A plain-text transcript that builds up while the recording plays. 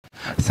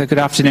So good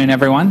afternoon,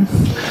 everyone.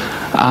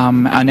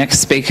 Our next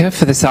speaker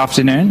for this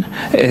afternoon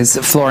is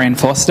Florian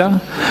Forster,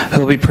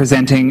 who will be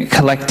presenting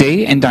Collect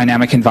D in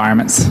dynamic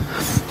environments.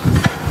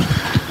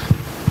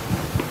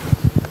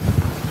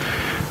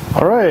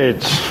 All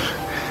right.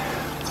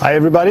 Hi,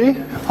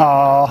 everybody.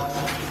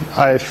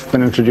 I've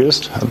been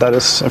introduced. That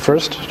is a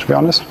first, to be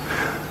honest.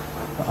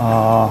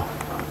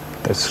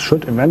 This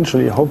should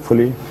eventually,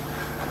 hopefully,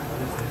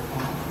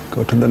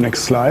 go to the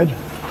next slide.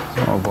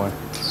 Oh, boy.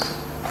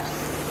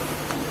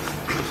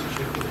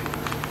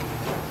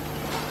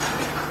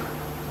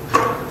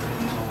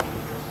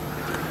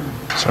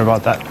 Sorry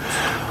about that.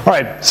 All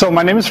right, so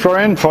my name is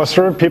Florian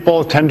Forster.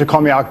 People tend to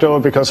call me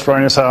Octo because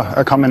Florian is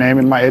a common name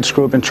in my age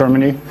group in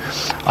Germany.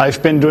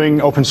 I've been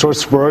doing open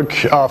source work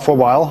for a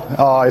while.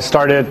 I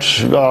started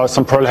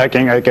some Perl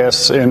hacking, I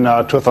guess, in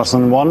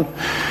 2001.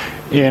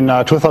 In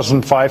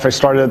 2005, I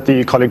started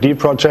the Collect D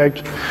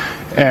project,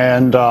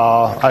 and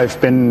I've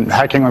been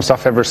hacking on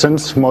stuff ever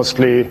since,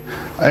 mostly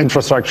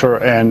infrastructure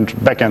and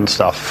backend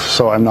stuff,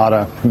 so I'm not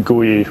a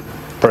GUI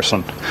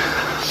person.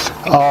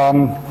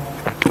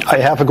 I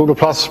have a Google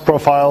Plus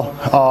profile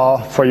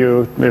for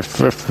you if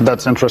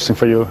that's interesting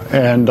for you,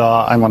 and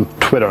I'm on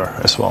Twitter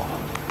as well.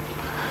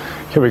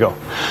 Here we go.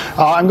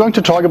 I'm going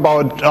to talk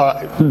about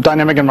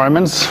dynamic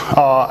environments.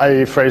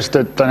 I phrased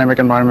it dynamic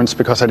environments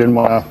because I didn't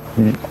want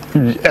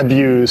to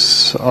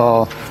abuse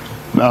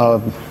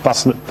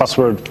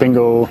buzzword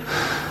bingo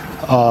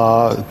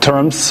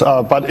terms,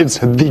 but it's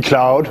the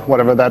cloud,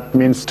 whatever that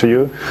means to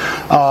you.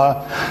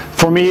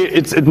 For me,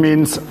 it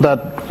means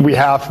that we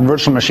have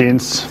virtual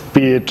machines,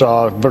 be it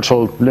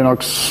virtual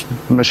Linux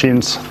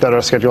machines that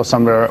are scheduled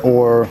somewhere,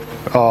 or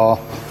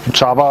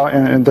Java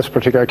in this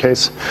particular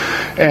case,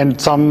 and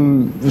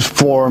some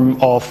form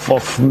of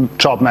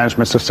job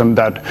management system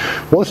that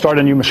will start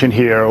a new machine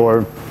here,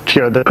 or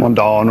tear that one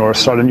down, or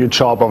start a new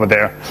job over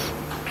there.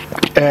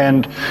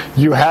 And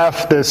you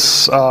have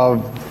this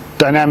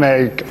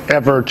dynamic,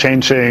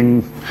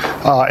 ever-changing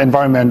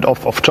environment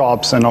of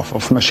jobs and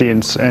of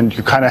machines, and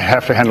you kind of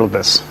have to handle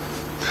this.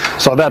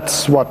 So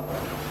that's what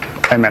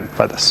I meant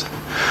by this.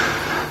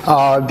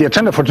 The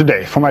agenda for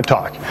today, for my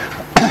talk.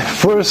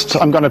 First,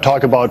 I'm going to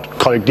talk about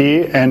Collect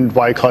D and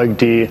why Collect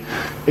D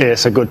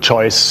is a good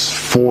choice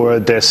for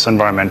this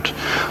environment.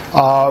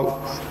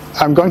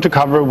 I'm going to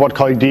cover what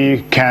Collect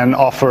D can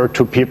offer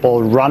to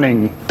people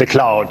running the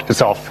cloud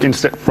itself,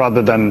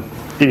 rather than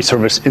a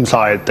service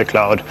inside the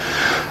cloud,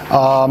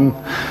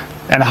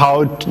 and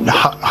how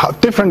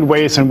different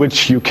ways in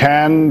which you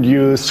can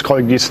use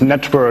Collect D's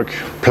network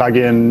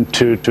plugin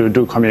to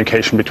do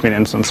communication between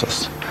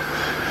instances.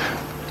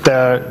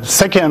 The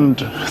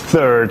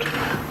third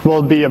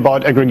will be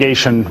about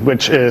aggregation,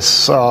 which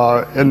is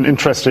an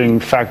interesting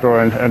factor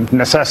and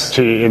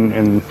necessity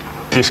in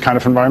these kind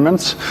of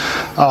environments.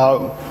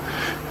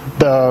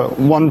 The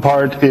one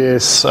part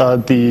is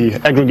the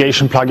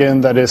aggregation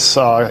plugin that is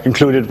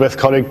included with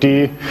Collect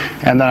D,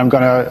 and then I'm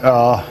going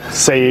to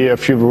say a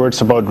few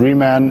words about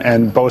Riemann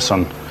and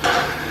Boson.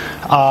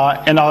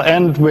 And I'll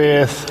end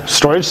with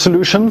storage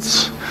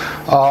solutions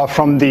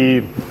from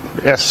the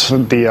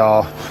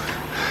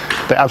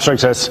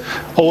abstract says,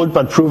 old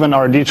but proven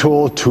RD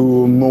tool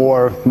to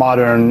more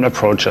modern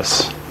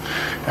approaches.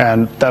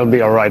 And that'll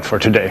be all right for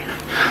today.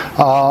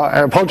 I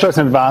apologize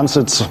in advance.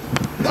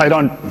 I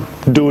don't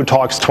do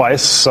talks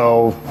twice,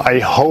 so I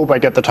hope I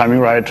get the timing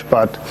right,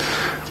 but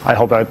I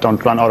hope I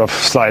don't run out of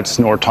slides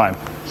nor time.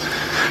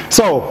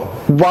 So,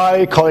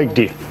 why Collect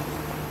D?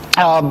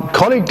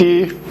 Collect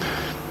D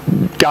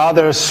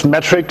gathers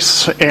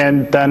metrics,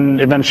 and then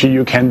eventually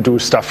you can do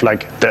stuff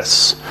like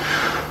this.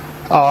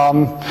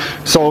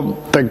 So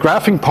the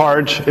graphing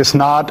part is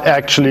not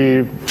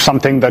actually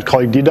something that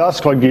Collect D does.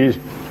 Collect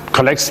D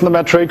collects the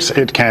metrics,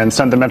 it can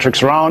send the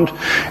metrics around,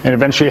 and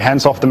eventually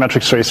hands off the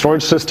metrics to a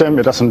storage system.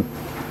 It doesn't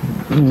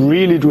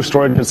really do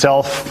storage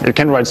itself. It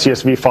can write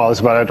CSV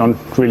files, but I don't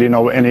really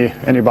know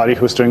anybody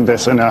who's doing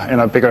this in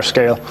a bigger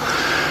scale.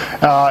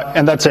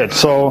 And that's it.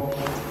 So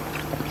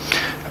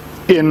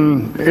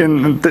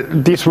in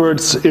these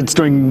words, it's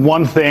doing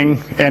one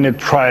thing, and it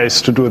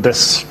tries to do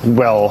this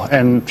well.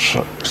 And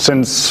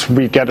since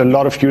we get a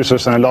lot of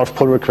users and a lot of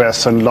pull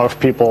requests and a lot of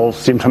people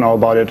seem to know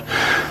about it,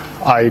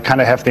 I kind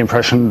of have the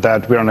impression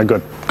that we're on a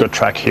good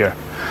track here.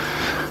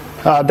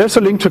 There's a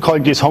link to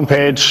Collect D's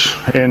homepage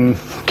in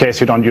case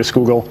you don't use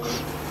Google.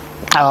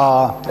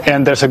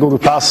 And there's a Google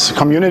Plus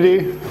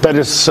community that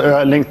is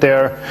linked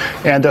there.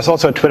 And there's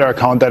also a Twitter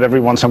account that every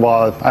once in a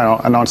while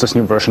announces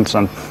new versions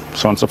and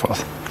so on and so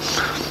forth.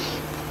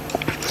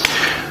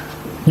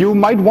 You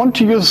might want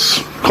to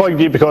use Collect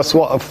D because,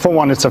 well, for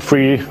one, it's a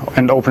free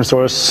and open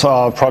source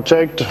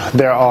project.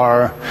 There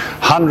are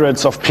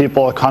hundreds of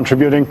people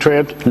contributing to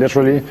it,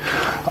 literally.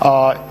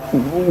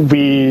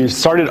 We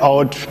started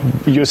out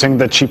using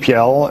the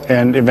GPL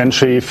and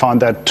eventually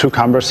found that too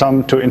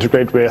cumbersome to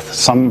integrate with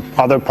some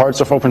other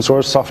parts of open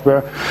source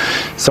software.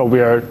 So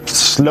we are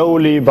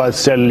slowly but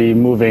steadily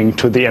moving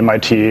to the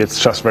MIT. It's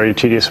just very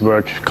tedious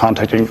work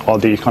contacting all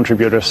the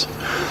contributors.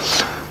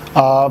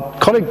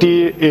 Collect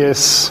D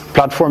is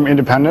platform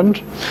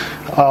independent.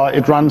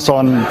 It runs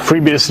on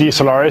FreeBSD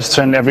Solaris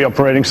and every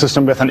operating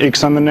system with an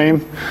X on the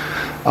name.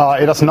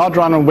 It does not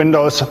run on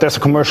Windows. There's a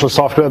commercial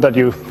software that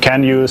you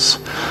can use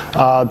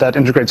that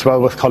integrates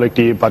well with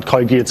CollectD, but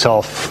CollectD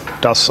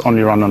itself does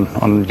only run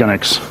on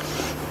Unix.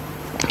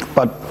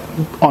 But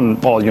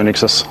on all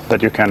Unixes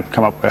that you can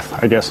come up with,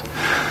 I guess.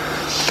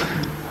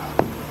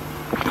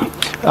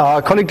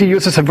 CollectD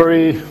uses a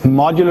very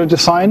modular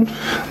design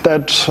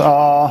that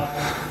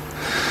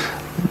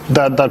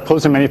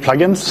pulls in many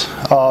plugins.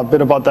 A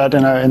bit about that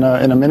in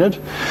a minute.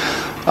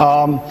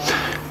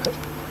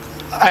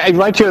 I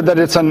write here that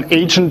it's an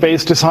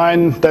agent-based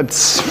design.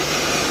 That's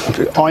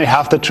only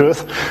half the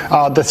truth.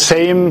 The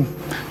same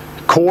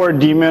core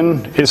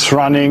daemon is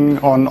running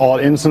on all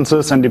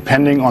instances, and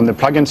depending on the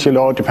plugins you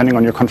load, depending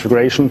on your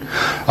configuration,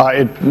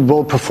 it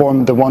will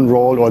perform the one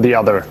role or the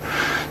other.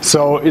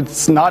 So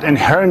it's not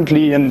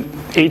inherently an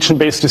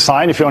agent-based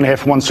design. If you only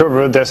have one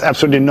server, there's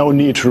absolutely no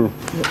need to,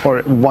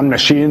 or one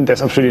machine,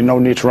 there's absolutely no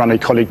need to run a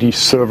CollectD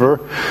server,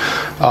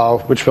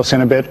 which we'll see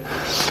in a bit.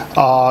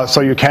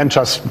 So you can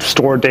just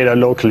store data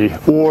locally.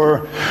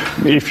 Or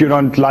if you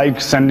don't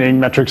like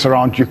sending metrics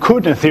around, you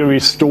could, in theory,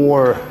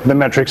 store the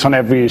metrics on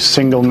every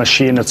single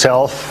machine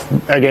itself.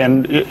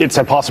 Again, it's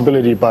a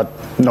possibility, but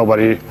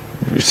nobody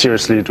is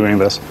seriously doing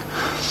this.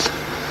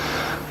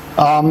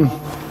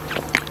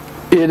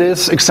 It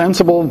is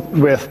extensible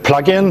with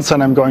plugins,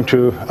 and I'm going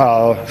to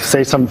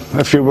say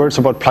a few words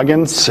about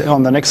plugins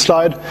on the next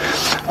slide.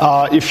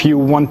 If you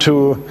want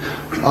to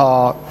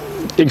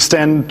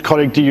extend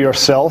CollectD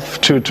yourself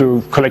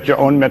to collect your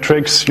own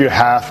metrics, you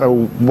have a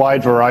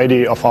wide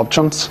variety of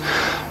options.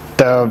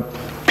 The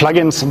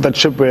plugins that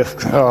ship with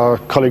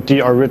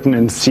CollectD are written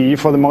in C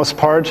for the most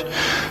part.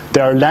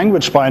 There are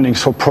language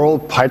bindings for Perl,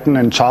 Python,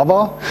 and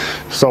Java.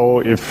 So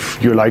if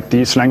you like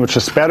these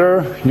languages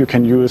better, you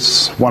can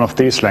use one of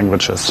these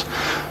languages.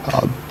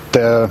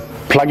 The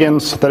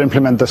plugins that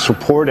implement this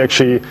support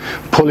actually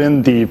pull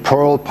in the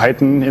Perl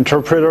Python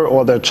interpreter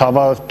or the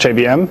Java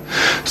JVM.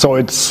 So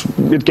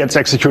it gets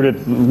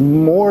executed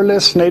more or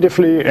less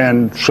natively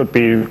and should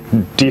be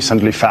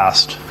decently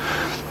fast.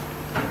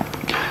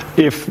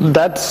 If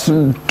that's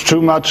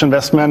too much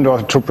investment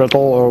or too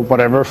brittle or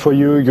whatever for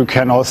you, you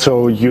can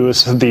also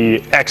use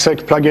the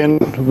exec plugin,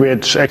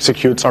 which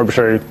executes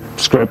arbitrary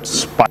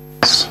scripts,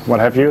 binaries, what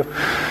have you.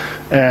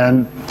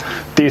 And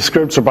these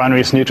scripts or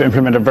binaries need to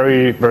implement a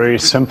very, very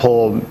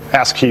simple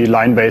ASCII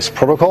line-based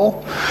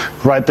protocol.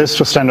 Write this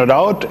to standard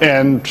out,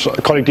 and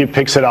CollectD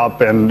picks it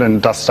up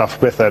and does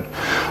stuff with it.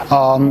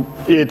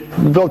 It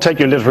will take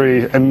you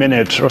literally a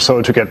minute or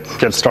so to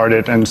get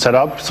started and set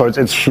up. So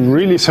it's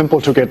really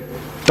simple to get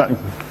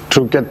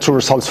to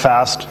results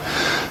fast.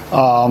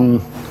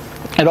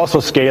 It also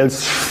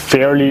scales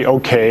fairly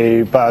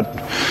okay,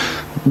 but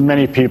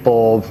many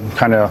people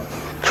kind of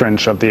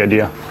cringe at the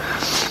idea.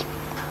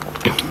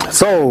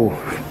 So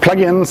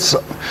plugins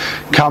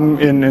come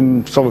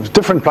in so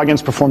different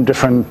plugins perform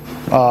different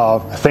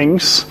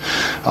things,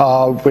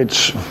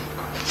 which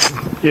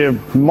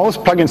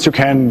most plugins you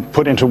can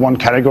put into one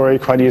category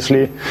quite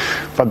easily,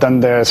 but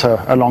then there's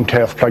a long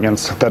tail of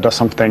plugins that does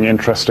something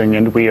interesting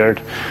and weird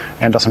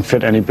and doesn't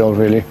fit any bill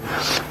really.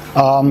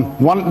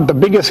 The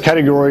biggest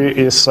category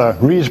is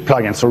read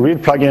plugins. So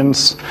read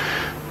plugins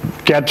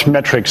get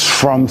metrics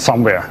from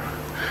somewhere.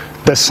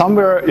 The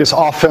somewhere is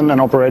often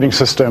an operating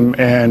system,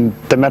 and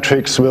the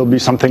metrics will be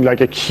something like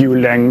a queue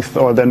length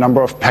or the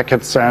number of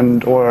packets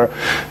sent or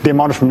the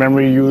amount of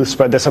memory used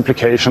by this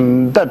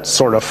application, that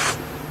sort of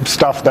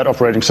stuff that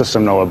operating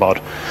system know about.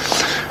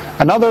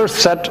 Another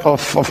set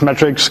of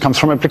metrics comes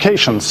from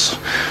applications.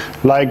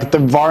 Like the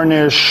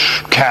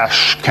Varnish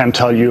cache can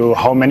tell you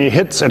how many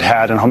hits it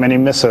had and how many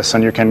misses,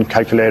 and you can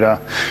calculate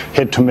a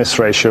hit to miss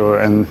ratio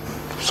and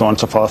so on and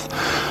so forth.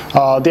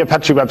 The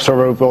Apache web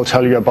server will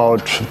tell you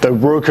about the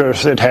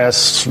workers it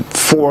has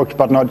forked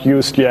but not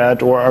used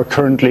yet or are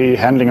currently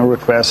handling a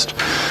request.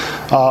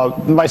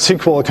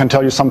 MySQL can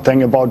tell you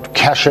something about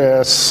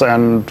caches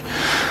and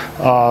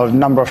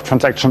number of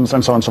transactions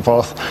and so on and so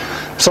forth.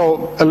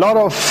 So a lot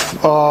of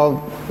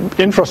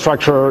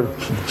infrastructure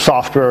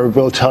software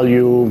will tell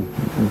you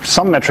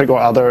some metric or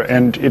other,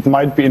 and it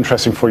might be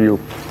interesting for you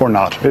or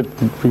not.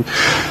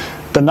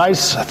 The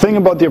nice thing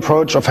about the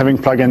approach of having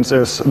plugins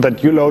is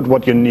that you load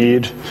what you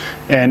need,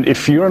 and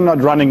if you're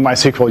not running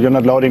MySQL, you're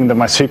not loading the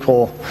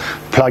MySQL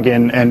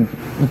plugin, and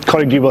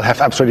CollectD will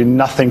have absolutely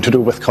nothing to do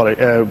with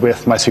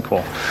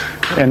MySQL.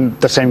 And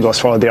the same goes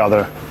for all the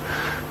other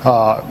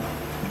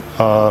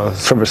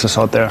services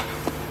out there.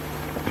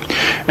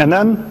 And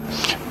then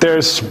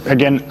there's,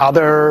 again,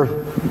 other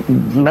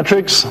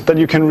metrics that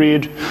you can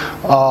read.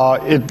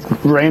 It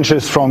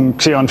ranges from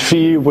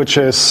Xeon-Phi, which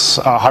is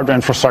hardware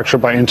infrastructure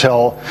by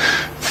Intel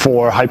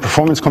for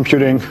high-performance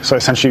computing. So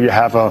essentially you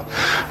have I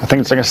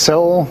think it's like a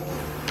cell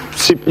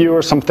CPU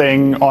or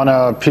something on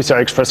a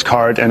PCI Express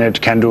card, and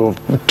it can do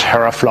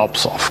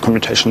teraflops of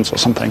commutations or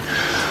something.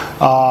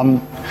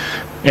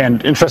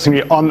 And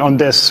interestingly, on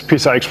this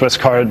PCI Express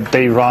card,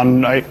 they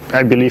run, I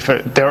believe,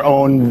 their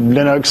own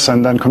Linux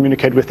and then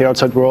communicate with the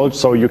outside world.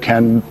 So you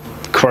can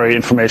query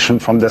information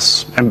from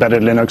this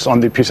embedded Linux on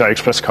the PCI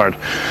Express card.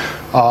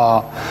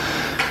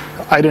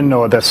 I didn't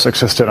know this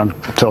existed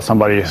until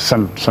somebody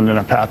sent in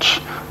a patch.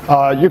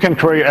 You can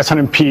query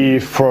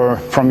SNMP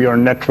from your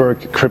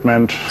network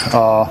equipment.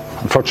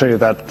 Unfortunately,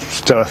 that's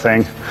still a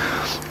thing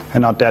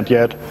and not dead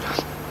yet.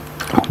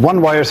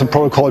 OpenWrt is a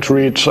protocol to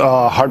reach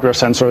hardware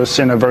sensors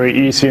in a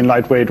very easy and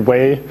lightweight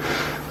way.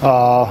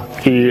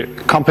 A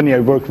company I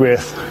worked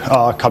with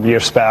a couple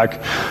years back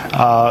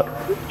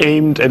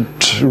aimed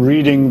at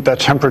reading the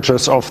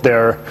temperatures of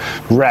their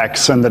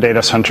racks in the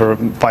data center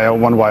via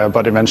OpenWrt,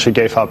 but eventually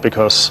gave up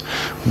because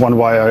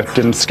OpenWrt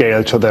didn't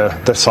scale to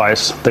the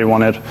size they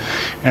wanted,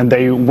 and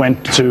they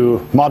went to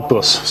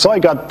Modbus. So I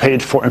got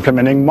paid for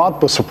implementing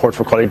Modbus support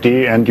for Colleague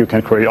D, and you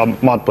can query on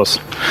Modbus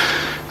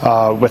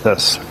with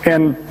this.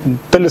 And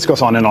the list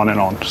goes on and on and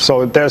on.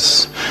 So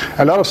there's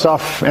a lot of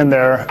stuff in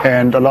there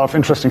and a lot of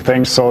interesting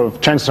things, so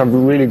chances are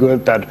really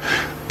good that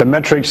the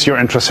metrics you're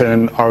interested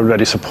in are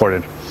already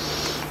supported.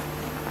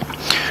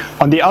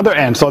 On the other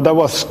end, so that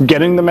was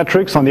getting the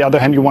metrics. On the other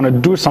hand, you want to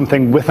do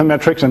something with the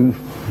metrics and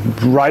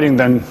writing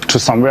them to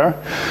somewhere.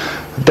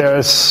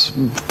 There's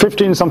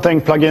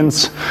 15-something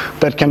plugins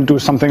that can do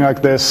something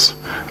like this.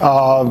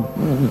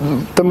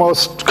 The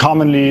most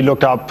commonly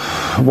looked up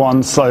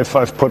ones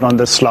I've put on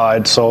this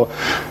slide. So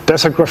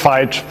there's a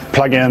Graphite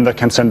plugin that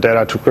can send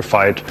data to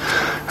Graphite.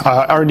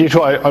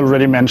 RD2 I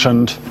already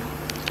mentioned.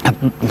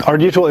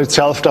 RD2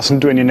 itself doesn't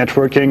do any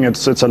networking.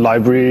 It's a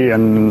library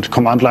and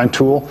command line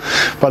tool.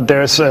 But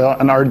there's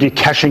an RD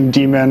caching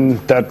daemon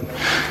that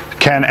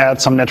can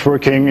add some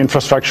networking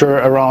infrastructure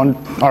around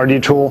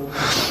RD tool.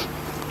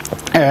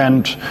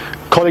 And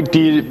Colleague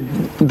D,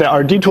 the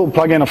RD tool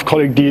plugin of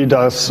Colleague D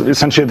does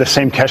essentially the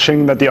same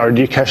caching that the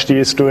RD cache D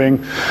is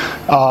doing,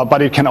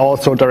 but it can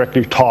also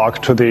directly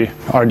talk to the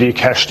RD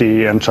cache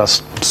D and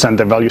just send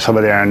the values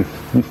over there, and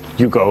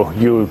you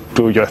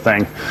do your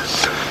thing.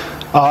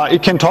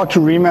 It can talk to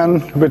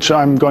Riemann, which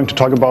I'm going to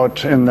talk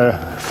about in the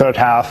third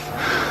half.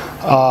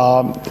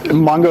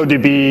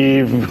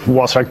 MongoDB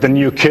was like the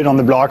new kid on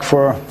the block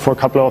for a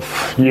couple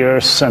of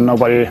years, and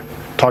nobody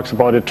talks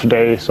about it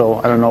today, so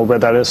I don't know where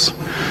that is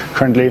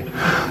currently.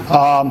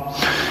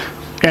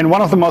 And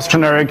one of the most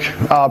generic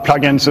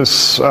plugins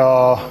is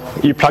a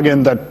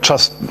plugin that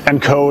just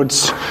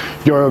encodes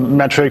your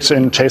metrics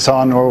in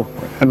JSON or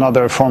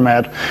another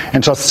format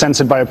and just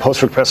sends it by a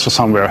post request to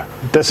somewhere.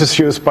 This is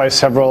used by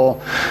several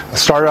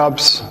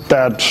startups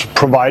that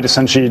provide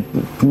essentially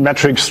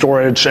metric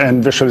storage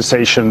and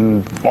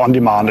visualization on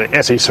demand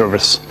as a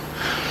service.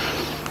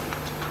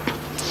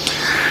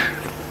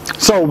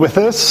 So with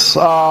this,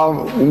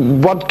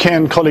 what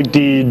can Colleague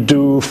D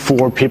do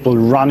for people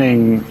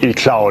running a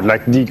cloud,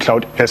 like the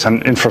cloud as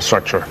an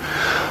infrastructure?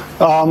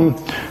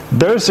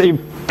 There's a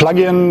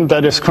plugin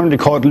that is currently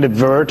called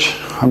libvirt.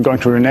 I'm going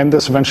to rename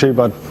this eventually,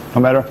 but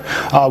no matter,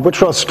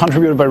 which was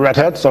contributed by Red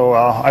Hat. So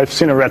I've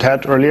seen a Red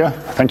Hat earlier.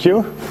 Thank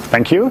you.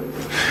 Thank you.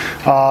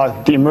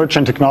 The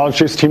Emergent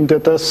Technologies team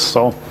did this,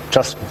 so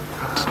just...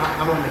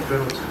 I'm on the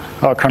kernel team.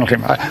 Oh, kernel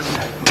team.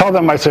 Tell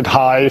them I said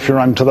hi if you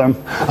run to them.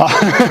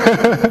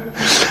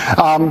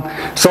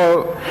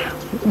 So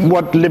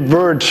what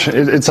libvirt,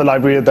 it's a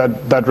library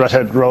that Red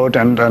Hat wrote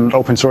and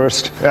open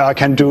sourced,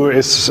 can do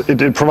is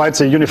it provides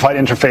a unified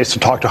interface to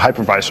talk to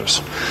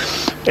hypervisors.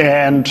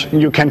 And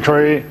you can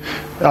query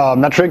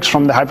metrics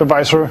from the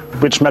hypervisor,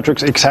 which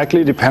metrics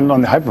exactly depend on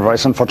the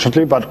hypervisor,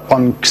 unfortunately, but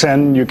on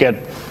Xen you get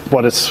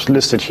what is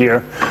listed here.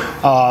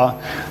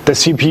 The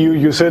CPU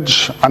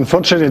usage,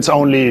 unfortunately it's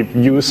only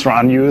used or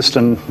unused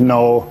and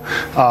no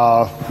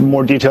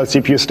more detailed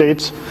CPU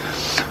states,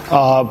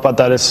 but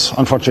that is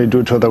unfortunately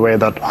due to the way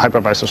that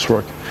hypervisors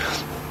work.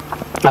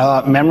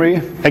 Memory,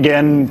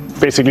 again,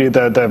 basically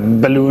the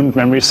ballooned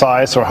memory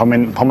size, or how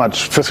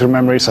much physical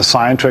memory is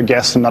assigned to a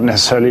guest and not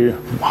necessarily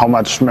how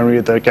much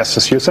memory the guest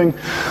is using.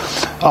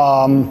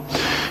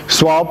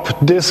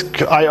 Swap, disk,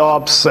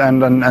 IOPS,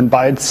 and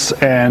bytes,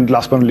 and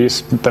last but not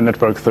least, the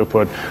network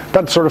throughput,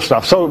 that sort of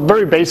stuff. So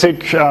very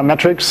basic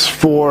metrics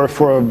for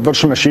a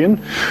virtual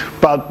machine,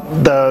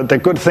 but the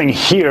good thing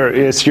here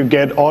is you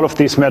get all of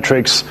these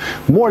metrics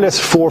more or less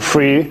for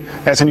free,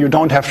 as in you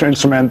don't have to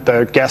instrument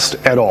the guest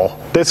at all.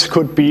 This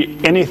could be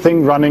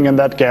anything running in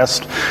that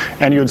guest,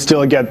 and you'd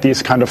still get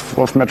these kind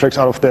of metrics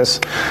out of this.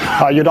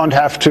 You don't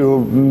have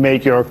to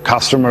make your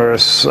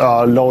customers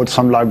load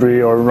some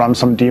library or run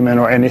some daemon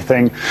or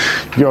anything.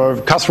 Your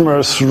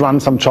customers run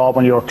some job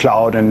on your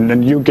cloud,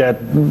 and you get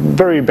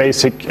very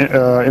basic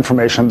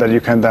information that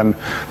you can then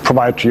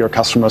provide to your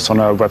customers on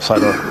a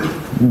website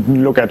or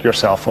look at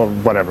yourself or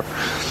whatever.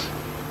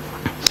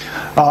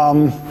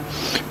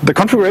 The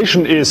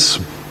configuration is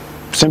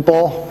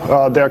simple.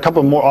 There are a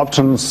couple more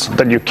options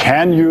that you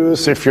can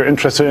use if you're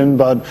interested in,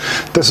 but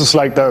this is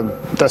like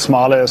the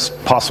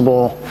smallest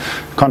possible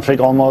config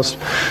almost.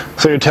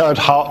 So you tell it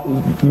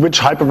which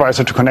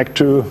hypervisor to connect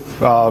to.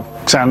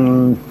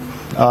 Xen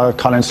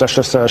colon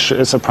 //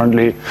 is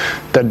apparently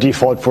the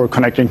default for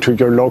connecting to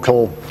your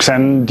local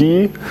Xen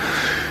D.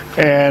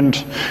 And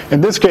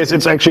in this case,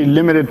 it's actually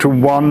limited to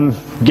one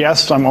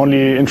guest. I'm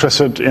only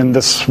interested in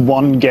this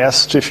one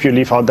guest. If you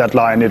leave out that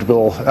line, it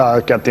will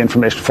get the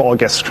information for all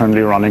guests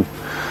currently running.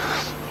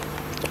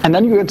 And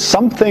then you get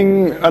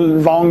something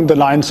along the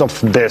lines of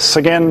this.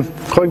 Again,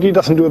 CodeD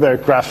doesn't do the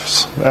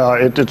graphs.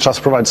 It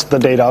just provides the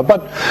data.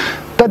 But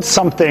that's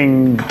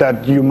something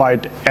that you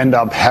might end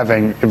up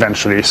having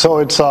eventually. So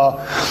it's the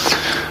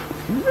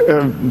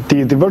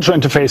virtual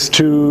interface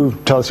 2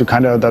 tells you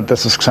kind of that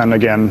this is Xen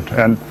again,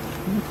 and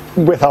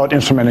without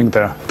instrumenting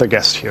the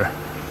guest here.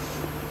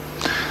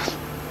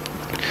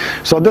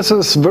 So this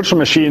is virtual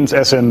machines,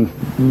 as in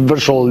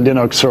virtual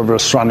Linux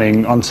servers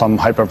running on some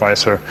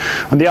hypervisor.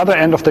 On the other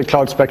end of the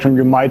cloud spectrum,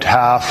 you might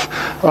have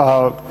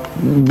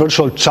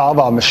virtual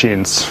Java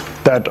machines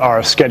that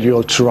are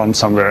scheduled to run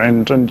somewhere,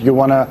 and you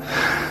want to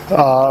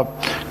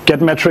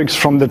get metrics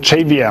from the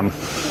JVM.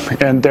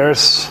 And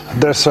there's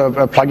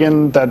a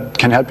plugin that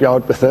can help you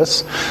out with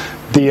this.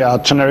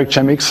 The generic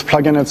JMX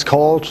plugin, it's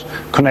called,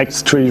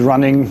 connects to a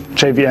running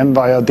JVM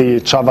via the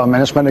Java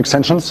management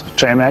extensions,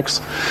 JMX,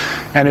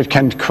 and it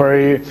can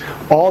query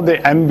all the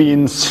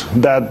mbeans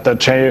that the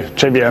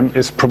JVM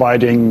is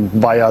providing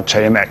via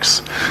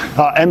JMX.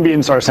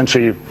 Mbeans are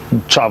essentially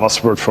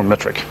Java's word for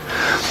metric.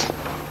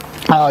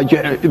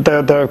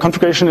 The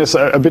configuration is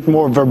a bit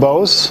more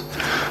verbose.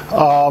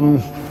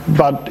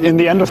 But in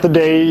the end of the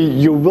day,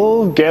 you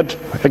will get,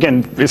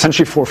 again,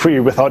 essentially for free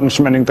without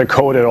instrumenting the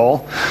code at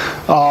all,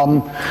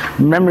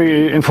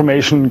 memory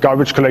information,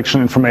 garbage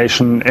collection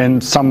information, and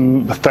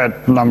some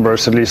thread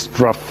numbers, at least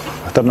rough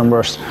thread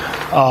numbers,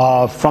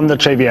 from the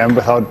JVM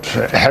without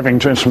having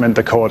to instrument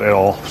the code at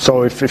all.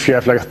 So if you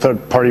have like a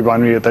third-party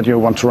binary that you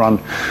want to run,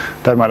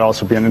 that might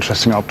also be an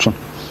interesting option.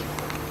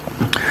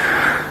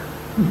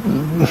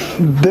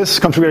 This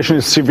configuration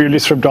is severely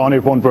stripped down.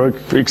 It won't work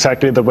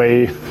exactly the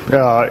way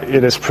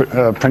it is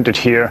printed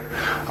here.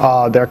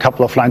 There are a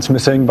couple of lines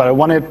missing, but I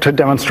wanted to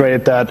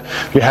demonstrate that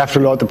you have to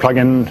load the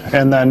plugin,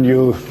 and then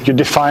you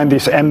define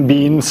these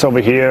mbeans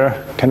over here.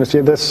 Can you see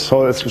this?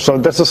 So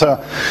this is a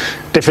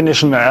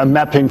definition, a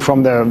mapping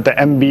from the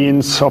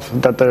mbeans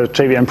that the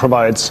JVM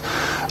provides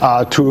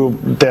to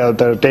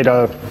the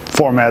data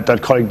format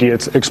that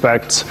CodeD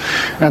expects.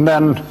 And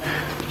then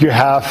you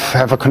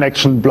have a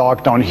connection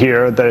block down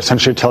here that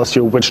essentially tells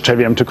you which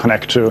JVM to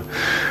connect to.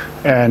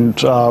 And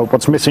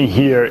what's missing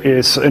here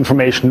is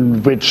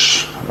information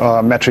which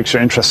metrics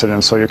you're interested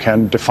in. So you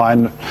can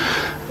define,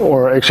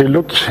 or actually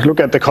look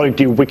at the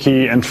CodeD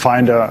wiki and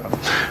find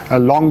a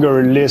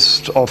longer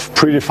list of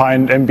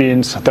predefined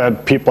mbeans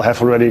that people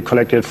have already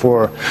collected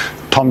for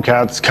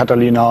Tomcats,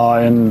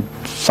 Catalina, and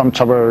some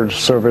Java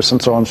servers and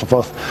so on and so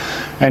forth.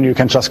 And you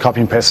can just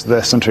copy and paste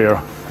this into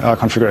your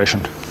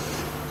configuration.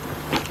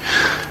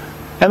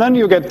 And then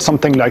you get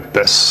something like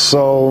this.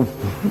 So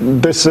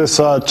this is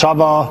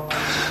Java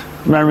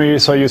memory.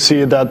 So you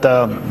see that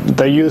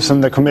the use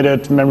and the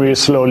committed memory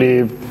is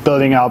slowly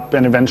building up,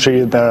 and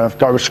eventually the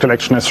garbage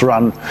collection is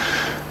run.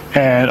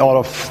 And all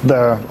of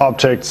the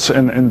objects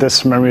in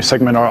this memory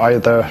segment are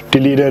either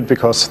deleted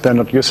because they're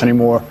not used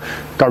anymore,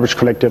 garbage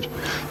collected,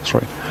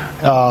 sorry,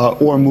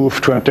 or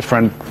moved to a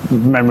different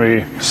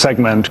memory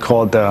segment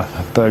called the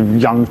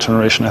young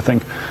generation, I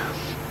think.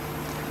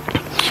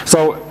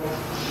 So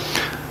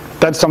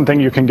that's something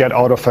you can get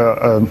out of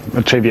a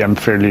JVM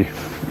fairly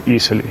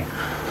easily.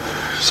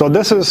 So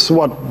this is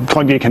what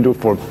CodeD can do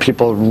for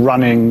people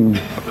running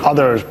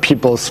other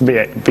people's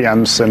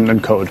VMs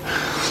and code.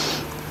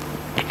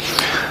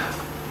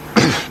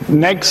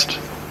 Next,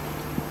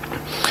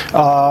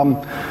 I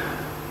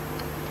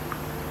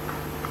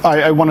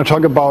want to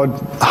talk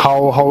about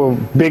how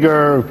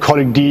bigger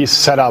CodeD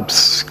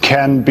setups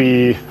can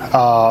be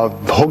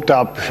hooked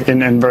up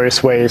in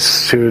various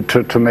ways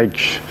to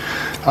make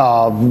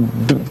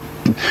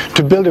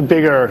to build a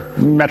bigger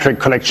metric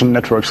collection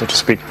network, so to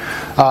speak.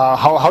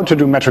 How to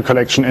do metric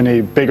collection in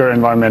a bigger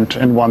environment,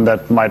 in one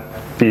that might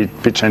be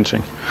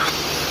changing.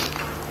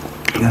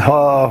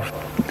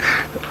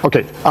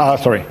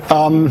 Sorry.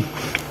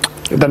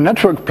 The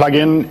network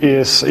plugin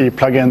is a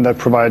plugin that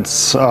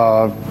provides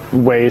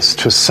ways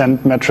to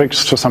send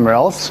metrics to somewhere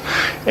else,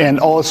 and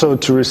also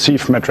to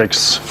receive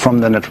metrics from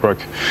the network.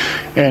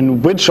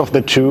 And which of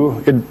the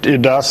two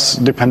it does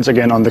depends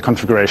again on the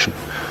configuration.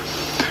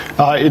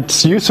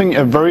 It's using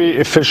a very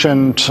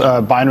efficient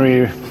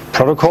binary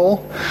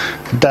protocol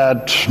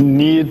that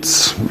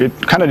needs, it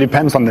kind of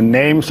depends on the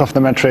names of the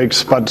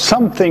metrics, but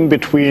something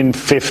between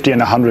 50 and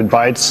 100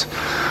 bytes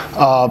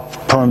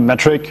per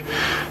metric.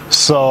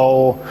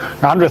 So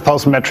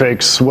 100,000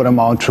 metrics would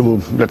amount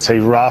to, let's say,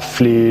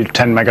 roughly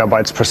 10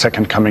 megabytes per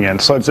second coming in.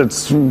 So it's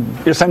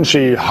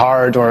essentially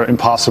hard or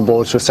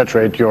impossible to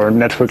saturate your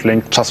network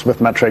link just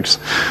with metrics.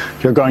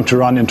 You're going to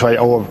run into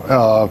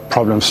I/O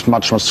problems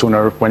much more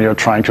sooner when you're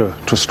trying to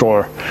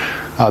store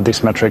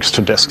these metrics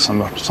to disk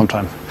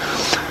sometime.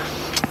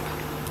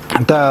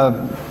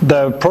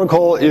 The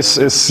protocol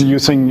is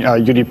using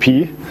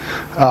UDP.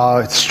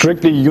 It's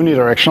strictly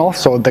unidirectional,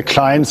 so the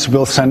clients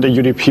will send a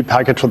UDP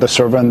packet to the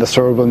server, and the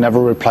server will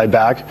never reply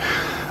back.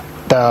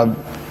 The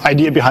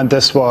idea behind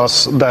this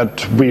was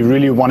that we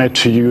really wanted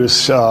to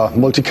use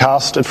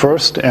multicast at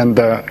first, and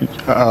the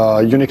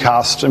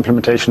unicast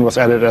implementation was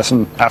added as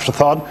an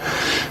afterthought.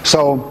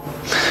 So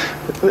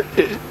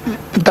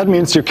that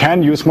means you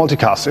can use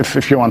multicast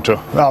if you want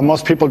to.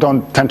 Most people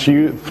don't tend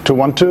to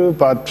want to,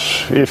 but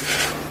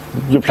if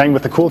you're playing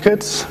with the cool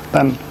kids,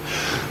 then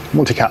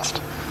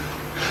multicast.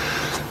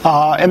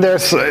 And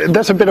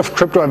there's a bit of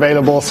crypto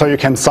available, so you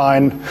can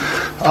sign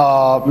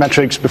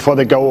metrics before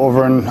they go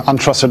over an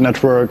untrusted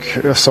network,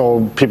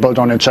 so people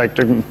don't inject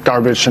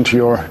garbage into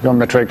your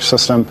metric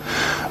system.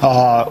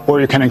 Or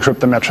you can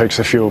encrypt the metrics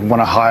if you want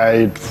to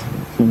hide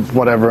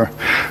whatever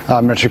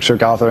metrics you're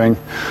gathering.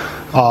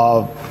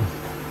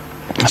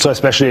 So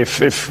especially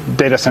if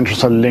data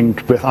centers are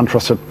linked with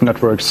untrusted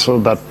networks, so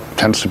that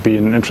tends to be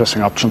an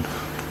interesting option.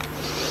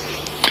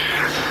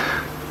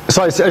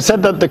 So I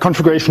said that the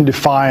configuration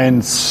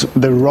defines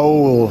the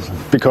role,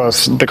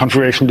 because the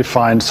configuration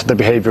defines the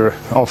behavior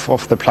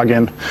of the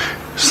plugin.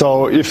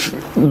 So if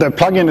the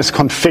plugin is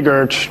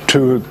configured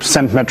to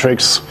send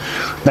metrics,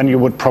 then you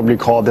would probably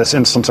call this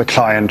instance a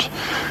client.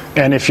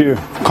 And if you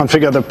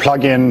configure the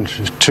plugin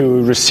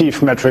to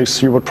receive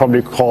metrics, you would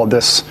probably call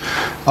this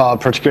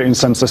particular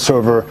instance a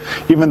server,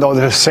 even though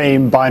the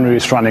same binary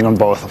is running on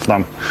both of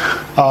them.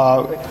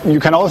 You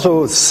can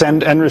also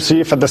send and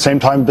receive at the same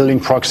time building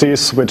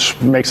proxies, which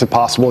makes it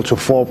possible to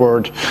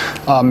forward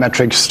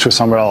metrics to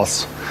somewhere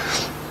else.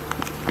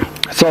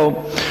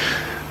 So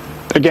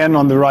again,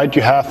 on the right,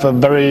 you have a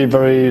very,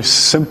 very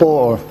simple,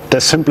 or the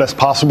simplest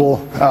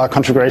possible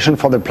configuration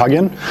for the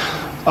plugin.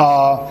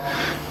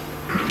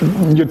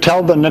 You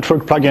tell the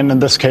network plugin, in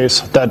this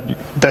case, that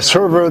the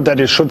server that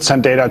it should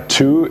send data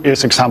to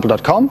is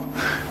example.com,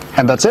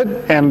 and that's it.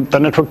 And the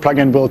network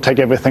plugin will take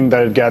everything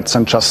that it gets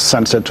and just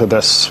sends it to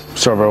this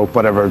server,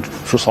 whatever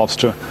it resolves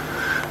to.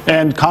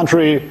 And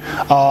contrary,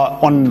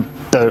 on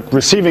the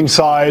receiving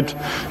side,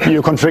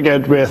 you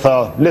configure it with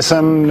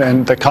listen,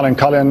 and the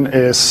colon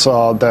is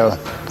the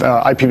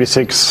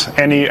IPv6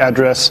 any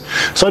address.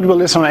 So it will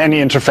listen on any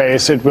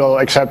interface. It will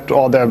accept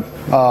all the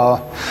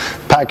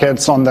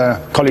packets on the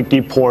colleague D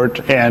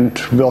port, and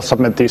will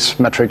submit these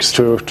metrics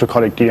to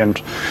colleague D.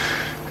 And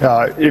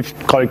if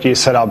colleague D is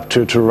set up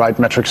to write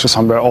metrics to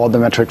somewhere, all the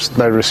metrics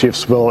that it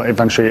receives will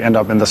eventually end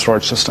up in the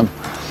storage system.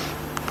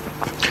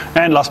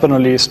 And last but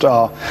not least,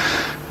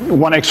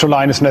 one extra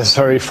line is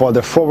necessary for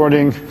the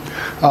forwarding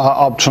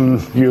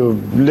option. You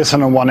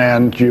listen on one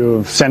end,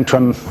 you send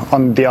to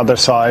on the other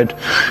side,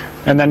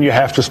 and then you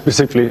have to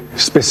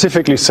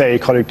specifically say,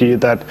 colleague D,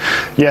 that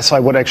yes, I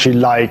would actually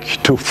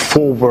like to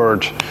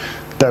forward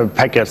the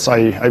packets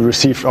I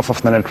received off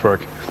of the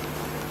network.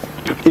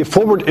 If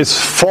forward is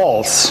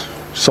false,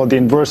 so the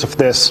inverse of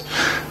this,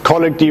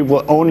 colleague D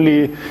will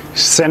only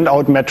send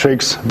out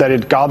metrics that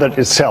it gathered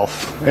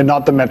itself, and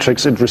not the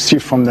metrics it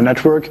received from the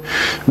network,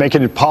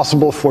 making it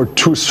possible for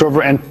two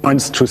server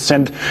endpoints to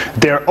send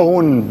their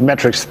own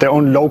metrics, their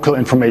own local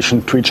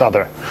information to each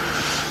other.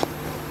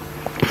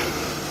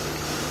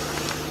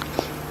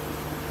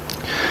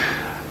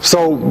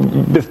 So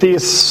with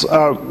these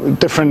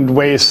different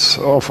ways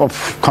of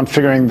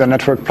configuring the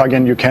network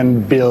plugin, you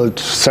can build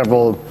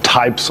several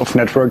types of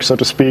networks, so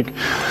to speak.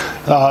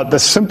 The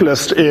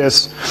simplest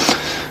is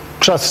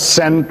just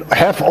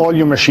have all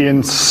your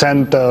machines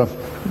send the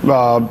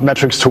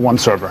metrics to one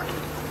server.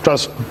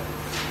 Just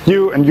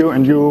you and you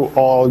and you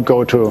all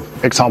go to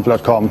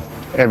example.com.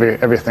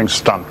 Everything's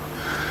done.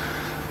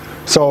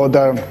 So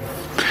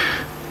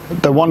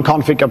the one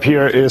config up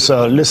here is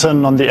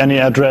listen on the any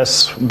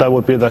address. That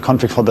would be the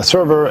config for the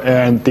server,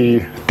 and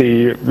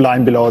the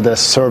line below the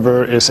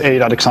server is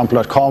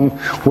a.example.com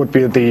would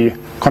be the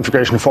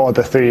configuration for all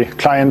the three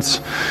clients,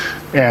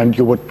 and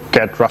you would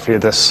get roughly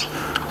this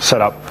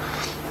setup.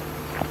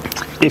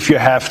 If you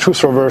have two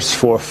servers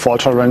for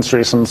fault tolerance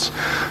reasons,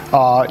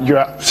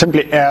 you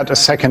simply add a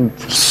second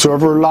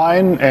server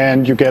line,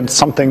 and you get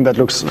something that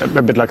looks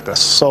a bit like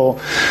this. So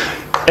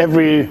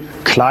every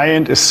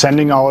client is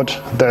sending out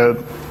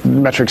the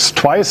metrics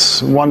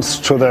twice, once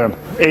to the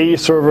A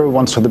server,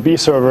 once to the B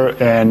server,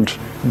 and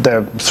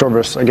the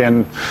servers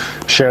again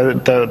share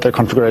the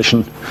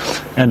configuration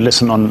and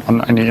listen on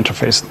any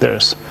interface there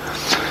is.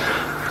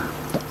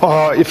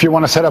 If you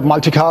want to set up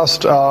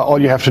multicast, all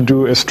you have to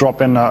do is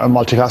drop in a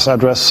multicast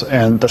address,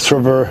 and the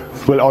server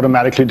will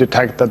automatically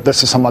detect that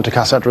this is a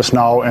multicast address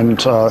now,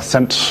 and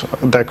send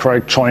the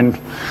correct join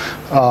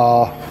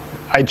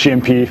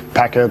IGMP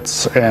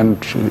packets. And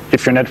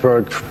if your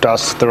network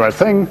does the right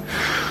thing,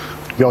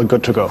 you're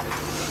good to go.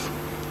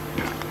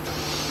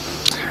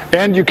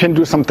 And you can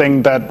do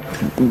something that,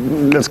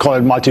 let's call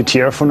it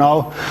multi-tier for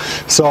now.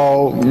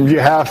 So you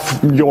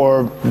have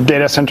your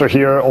data center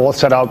here all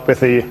set up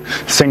with a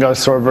single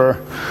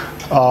server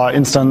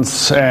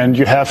instance, and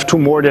you have two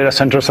more data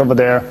centers over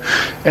there,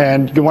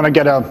 and you want to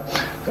get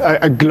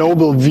a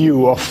global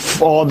view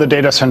of all the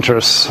data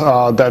centers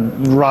that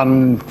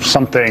run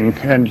something,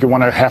 and you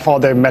want to have all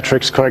their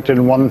metrics corrected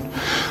in one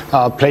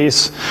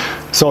place.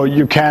 So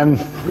you can,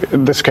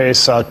 in this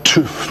case,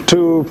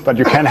 two, but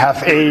you can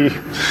have a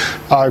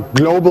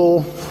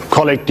global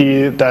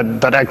collectd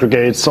that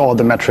aggregates all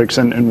the metrics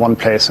in one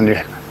place, and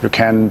you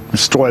can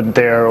store it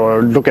there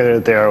or look at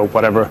it there or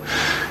whatever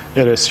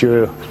it is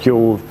you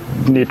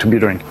need to be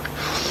doing.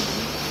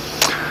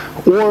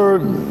 Or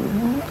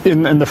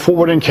in the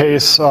forwarding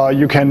case,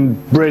 you can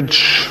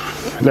bridge,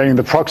 like in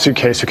the proxy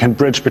case, you can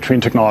bridge between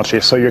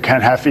technologies. So you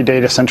can have a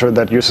data center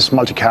that uses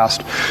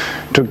multicast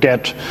to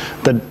get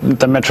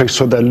the metrics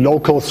to the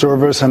local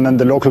servers, and then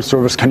the local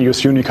servers can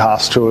use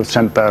unicast to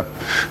send the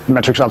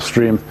metrics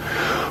upstream.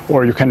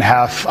 Or you can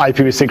have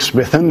IPv6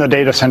 within the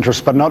data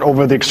centers, but not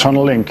over the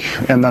external link.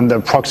 And then the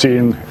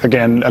proxy,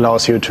 again,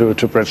 allows you to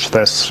bridge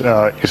this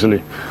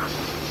easily.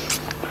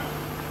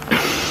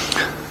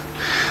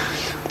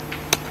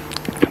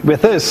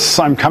 With this,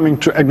 I'm coming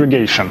to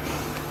aggregation.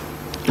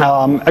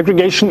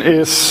 Aggregation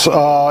is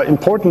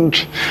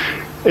important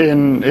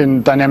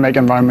in dynamic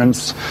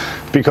environments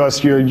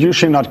because you're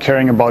usually not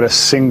caring about a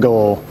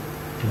single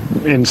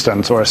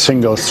instance or a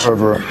single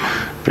server.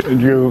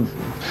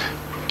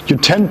 You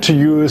tend to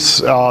use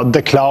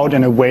the cloud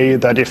in a way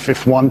that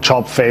if one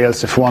job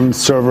fails, if one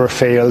server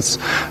fails,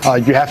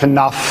 you have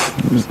enough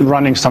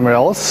running somewhere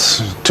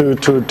else to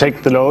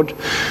take the load.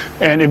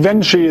 And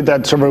eventually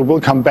that server will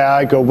come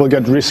back or will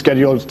get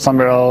rescheduled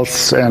somewhere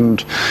else,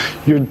 and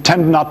you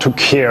tend not to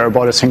care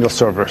about a single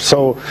server.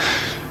 So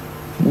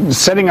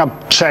setting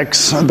up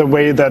checks the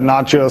way that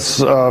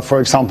Nagios, for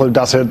example,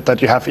 does it,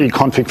 that you have a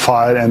config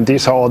file and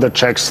these are all the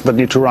checks that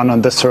need to run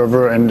on this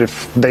server, and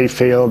if they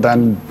fail,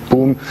 then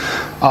boom,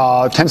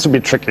 tends to be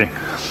tricky.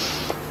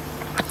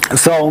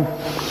 So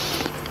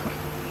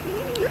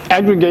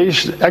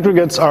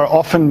aggregates are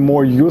often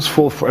more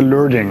useful for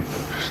alerting.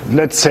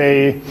 Let's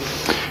say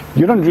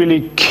you don't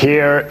really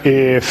care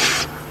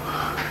if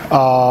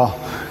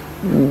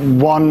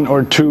 1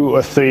 or 2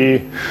 or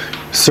 3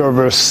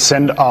 servers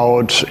send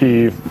out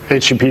a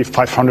HTTP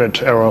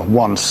 500 error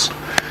once.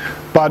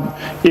 But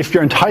if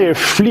your entire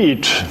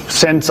fleet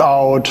sends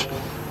out,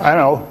 I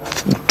don't know,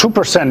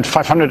 2%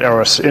 500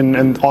 errors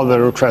in all the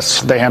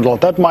requests they handle,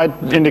 that might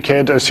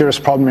indicate a serious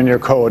problem in your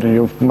code, and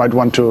you might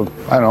want to,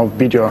 I don't know,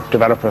 beat your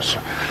developers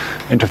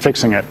into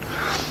fixing it.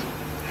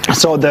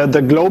 So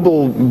the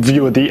global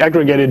view, the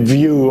aggregated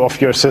view of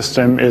your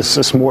system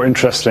is more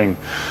interesting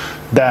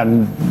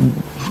than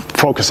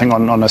focusing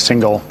on a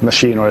single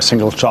machine or a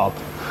single job.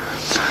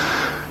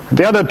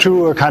 The other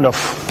two are kind of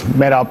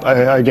made up,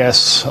 I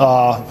guess.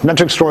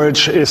 Metric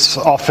storage is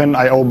often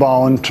I/O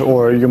bound,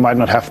 or you might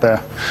not have the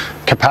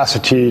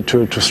capacity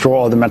to store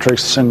all the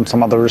metrics in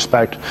some other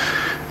respect,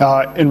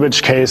 in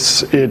which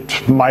case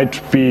it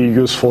might be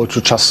useful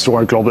to just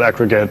store a global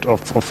aggregate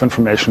of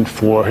information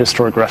for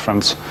historic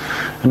reference,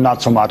 and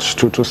not so much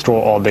to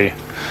store all the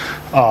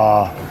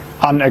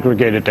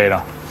unaggregated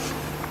data.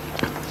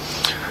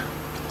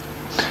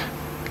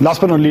 Last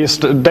but not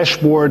least,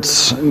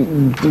 dashboards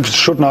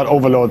should not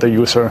overload the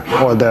user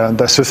or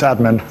the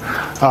sysadmin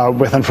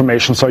with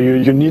information. So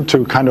you need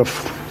to kind of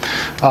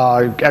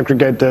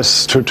aggregate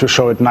this to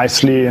show it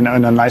nicely in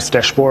a nice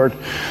dashboard.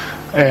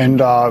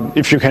 And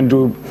if you can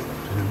do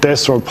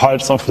this or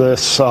parts of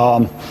this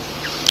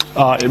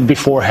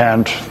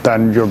beforehand,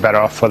 then you're better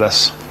off for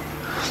this.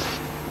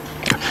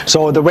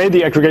 So the way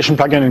the aggregation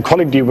plugin in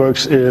ColleagueD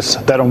works is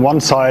that on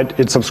one side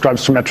it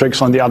subscribes to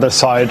metrics, on the other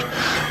side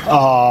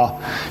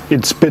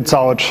it spits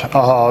out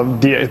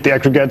the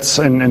aggregates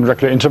in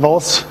regular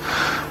intervals.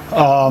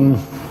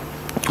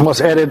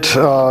 Was added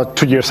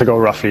 2 years ago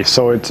roughly,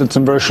 so it's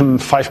in version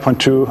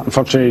 5.2.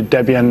 Unfortunately,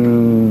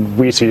 Debian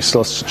Wheezy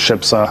still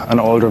ships an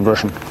older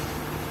version.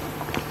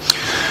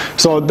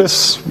 So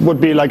this would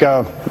be like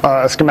a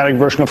schematic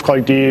version of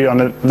ColleagueD. On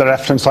the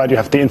left-hand side, you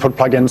have the input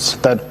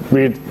plugins that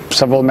read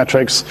several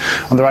metrics.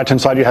 On the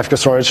right-hand side, you have the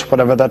storage,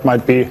 whatever that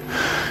might be.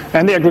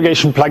 And the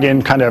aggregation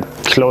plugin kind of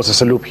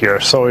closes a loop here.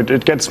 So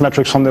it gets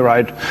metrics from the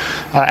right,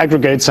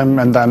 aggregates them,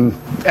 and then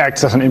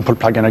acts as an input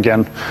plugin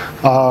again.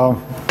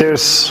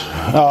 There's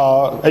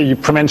a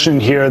prevention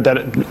here that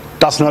it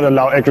does not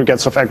allow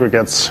aggregates of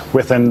aggregates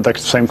within the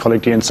same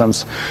ColleagueD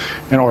instance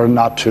in order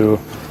not to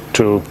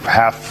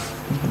have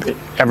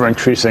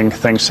ever-increasing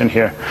things in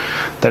here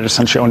that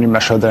essentially only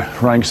measure the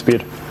running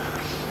speed.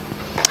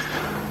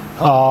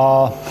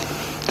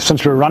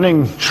 Since we're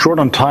running short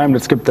on time,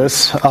 let's skip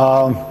this.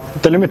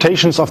 The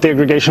limitations of the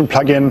aggregation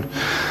plugin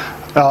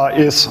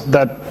is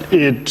that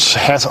it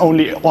has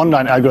only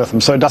online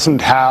algorithms, so it doesn't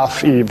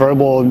have a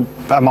variable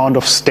amount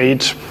of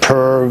state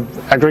per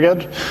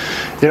aggregate.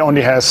 It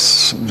only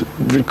has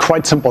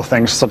quite simple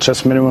things such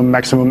as minimum,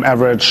 maximum,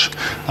 average,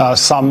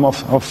 sum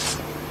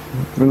of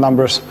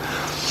numbers.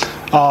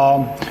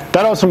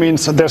 That also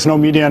means that there's no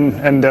median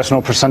and there's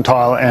no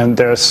percentile, and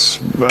there's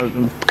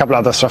a couple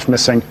other stuff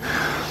missing.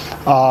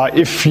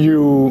 If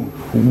you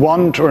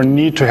want or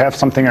need to have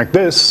something like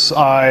this,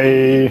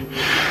 I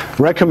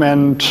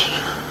recommend...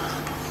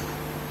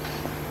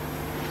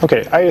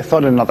 Okay, I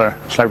thought another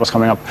slide was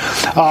coming up.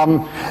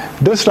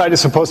 This slide is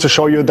supposed to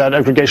show you that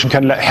aggregation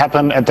can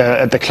happen at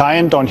the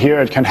client. Down here,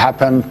 it can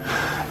happen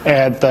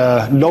at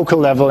the local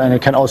level, and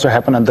it can also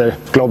happen at the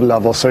global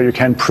level. So you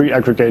can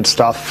pre-aggregate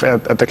stuff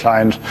at the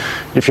client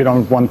if you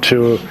don't want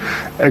to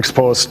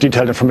expose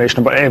detailed information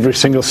about every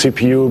single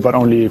CPU, but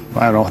only,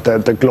 I don't know,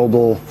 the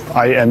global,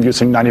 I am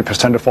using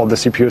 90% of all the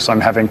CPUs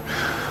I'm having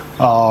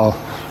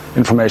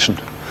information.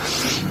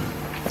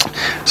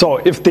 So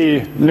if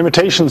the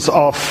limitations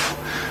of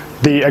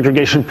the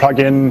aggregation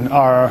plugin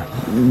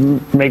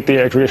make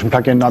the aggregation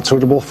plugin not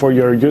suitable for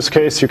your use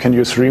case, you can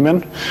use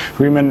Riemann.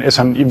 Riemann is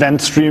an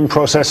event stream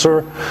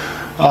processor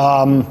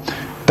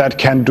that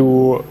can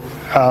do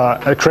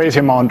a crazy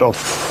amount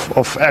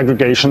of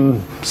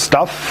aggregation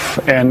stuff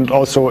and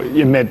also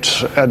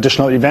emit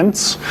additional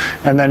events,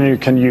 and then you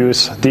can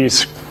use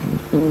these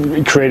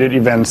created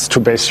events to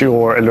base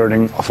your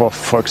alerting off of,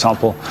 for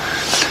example.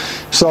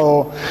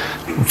 So,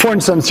 for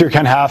instance, you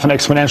can have an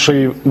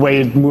exponentially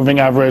weighted moving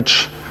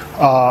average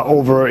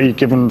over a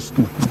given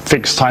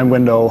fixed time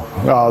window.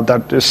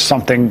 That is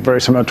something very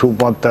similar to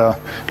what the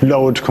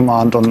load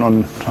command on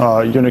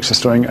Unix is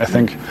doing, I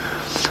think.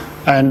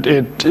 And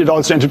it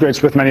also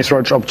integrates with many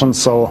storage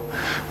options, so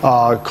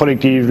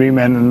colleague D,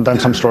 Riemann, and then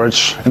some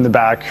storage in the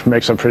back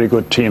makes a pretty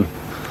good team.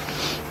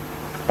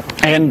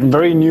 And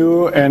very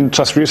new and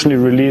just recently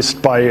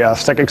released by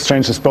Stack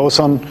Exchange is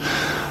Boson.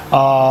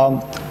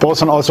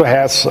 Boson also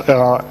has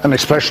an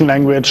expression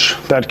language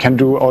that can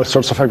do all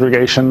sorts of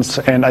aggregations,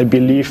 and I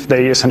believe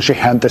they essentially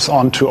hand this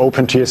on to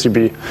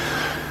OpenTSDB.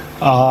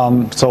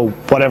 So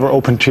whatever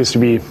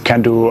OpenTSDB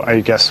can do,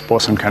 I guess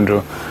Boson can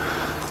do.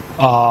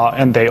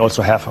 And they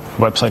also have a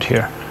website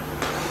here.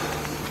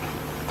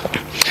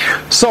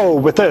 So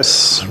with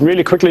this,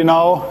 really quickly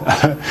now,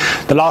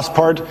 the last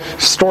part,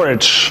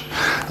 storage.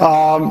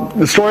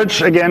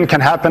 Storage, again, can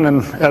happen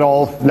at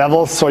all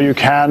levels. So you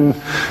can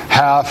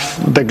have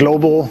the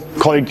global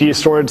colleague D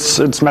store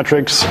its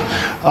metrics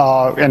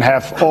and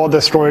have all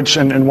the storage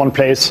in one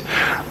place.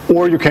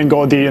 Or you can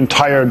go the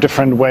entire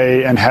different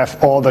way and have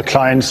all the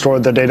clients store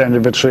the data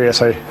individually,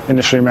 as I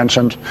initially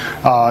mentioned.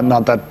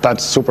 Not that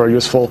that's super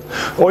useful.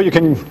 Or you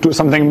can do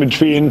something in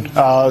between,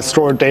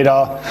 store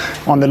data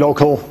on the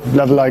local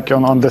level, like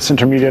on this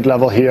intermediate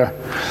level here.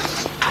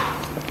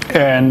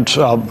 And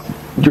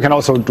you can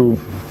also do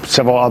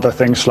several other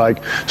things,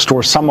 like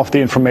store some of the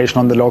information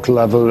on the local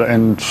level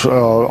and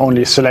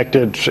only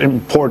selected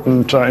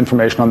important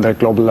information on the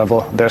global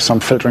level. There's some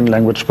filtering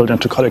language built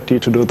into colleague D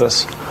to do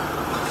this.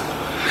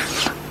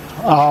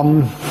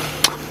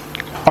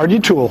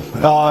 RD tool.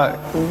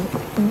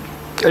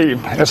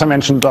 As I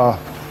mentioned,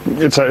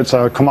 it's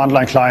a command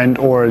line client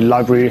or a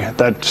library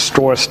that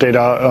stores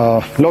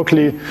data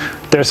locally.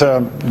 There's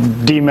a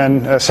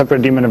daemon, a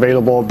separate daemon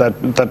available that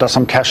does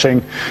some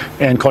caching,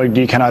 and colleague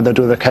D can either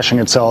do the caching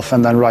itself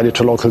and then write it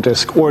to local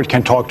disk, or it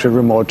can talk to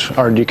remote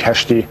RD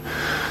cache D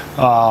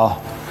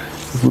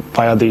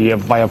via the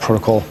VIA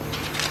protocol.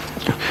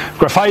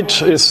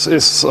 Graphite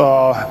is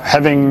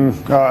having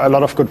a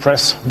lot of good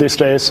press these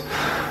days.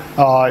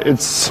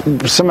 It's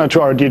similar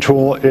to our RD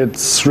tool.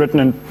 It's written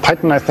in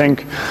Python, I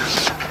think,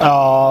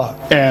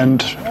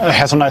 and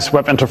has a nice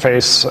web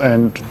interface,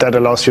 and that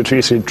allows you to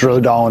easily drill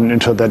down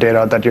into the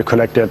data that you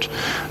collected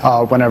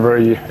whenever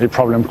a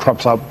problem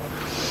crops up.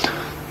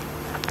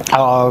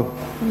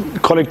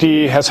 Colleague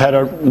D has had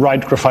a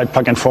write Graphite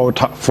plugin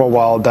for a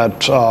while that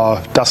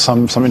does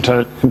some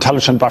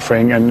intelligent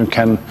buffering and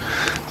can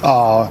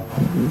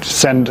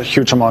send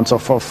huge amounts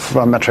of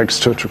metrics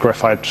to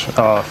Graphite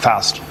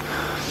fast.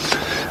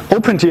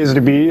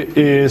 OpenTSDB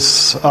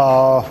is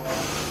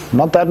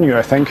not that new,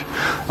 I think.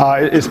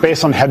 It's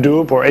based on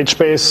Hadoop or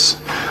HBase,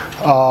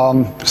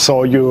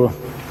 so you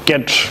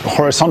get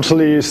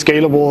horizontally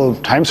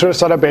scalable time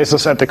series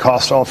databases at the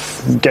cost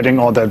of getting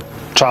all the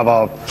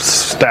Java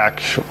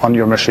stack on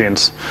your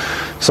machines.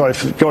 So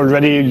if you're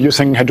already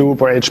using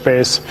Hadoop or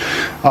HBase,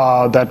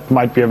 that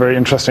might be a very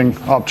interesting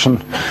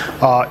option.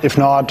 If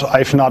not,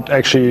 I've not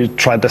actually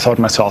tried this out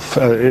myself.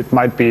 It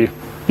might be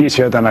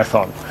easier than I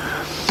thought.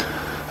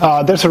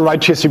 There's a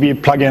write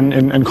TSDB plugin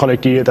in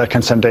colleague D that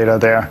can send data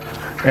there.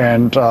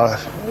 And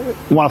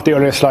one of the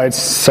earlier slides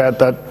said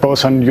that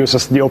Boson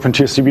uses the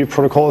OpenTSDB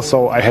protocol,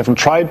 so I haven't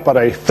tried, but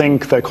I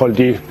think that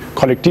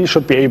colleague D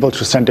should be able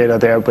to send data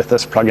there with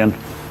this plugin.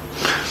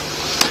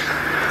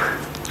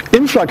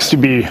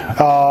 InfluxDB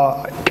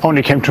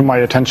only came to my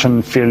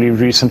attention fairly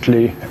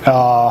recently.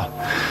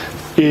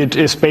 It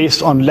is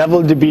based on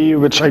LevelDB,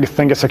 which I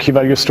think is a key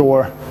value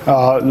store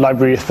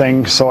library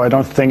thing, so I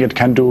don't think it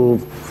can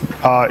do,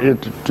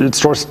 it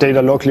stores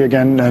data locally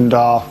again and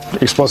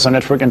exposes a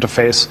network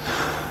interface.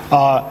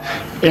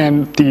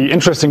 And the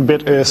interesting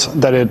bit is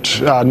that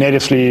it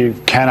natively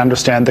can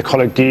understand the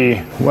colleague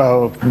D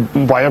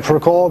wire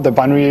protocol, the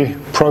binary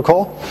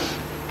protocol.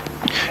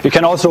 It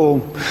can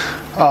also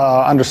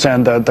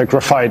understand the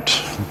Graphite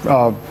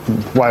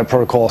wire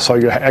protocol, so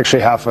you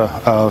actually have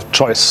a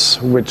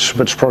choice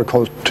which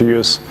protocol to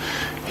use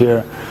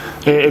here.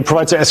 It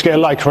provides a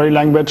SQL-like query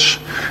language,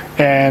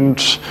 and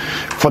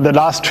for the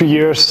last 2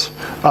 years,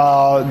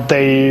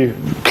 they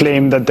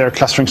claim that their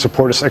clustering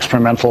support is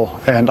experimental,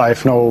 and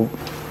I've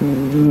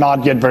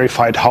not yet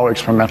verified how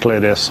experimental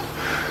it is.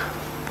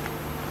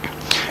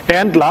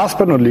 And last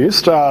but not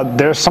least,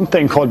 there's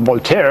something called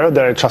Voltaire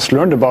that I just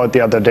learned about the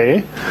other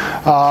day,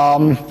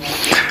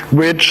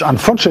 which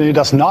unfortunately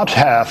does not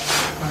have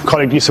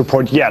colleague D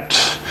support yet.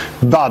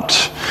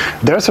 But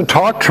there's a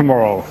talk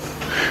tomorrow.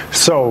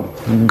 So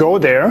go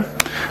there,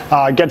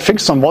 get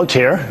fixed on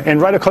Voltaire,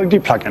 and write a colleague D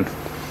plugin.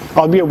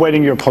 I'll be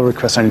awaiting your pull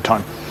request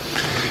anytime.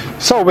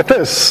 So with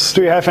this,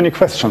 do you have any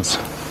questions?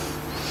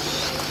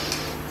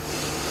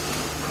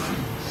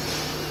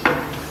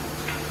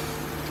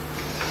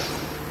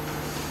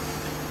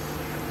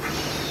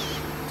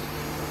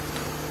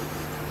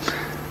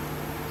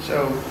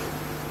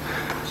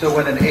 So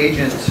when an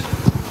agent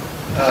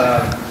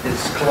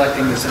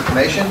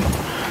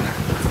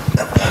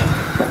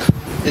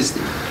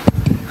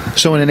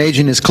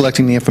is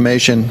collecting this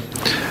information,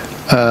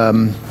 how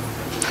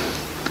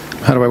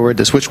do I word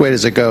this? Which way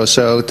does it go?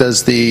 So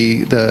does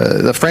the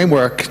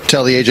framework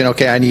tell the agent,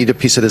 okay, I need a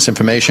piece of this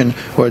information,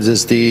 or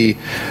does the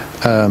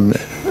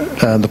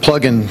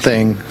plugin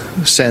thing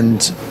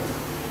send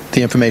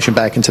the information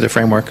back into the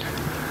framework?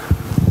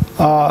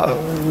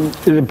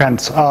 It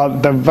depends.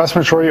 The vast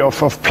majority of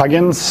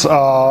plugins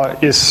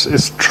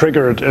is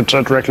triggered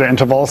at regular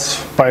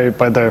intervals by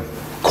the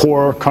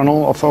core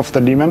kernel of the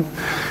daemon,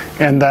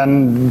 and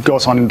then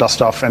goes on and does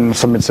stuff and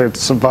submits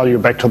its value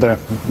back to the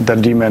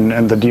daemon,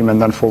 and the daemon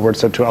then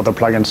forwards it to other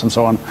plugins and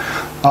so on.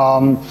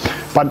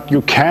 But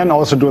you can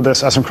also do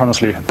this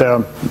asynchronously.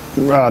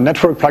 The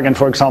network plugin,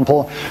 for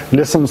example,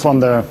 listens on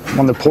the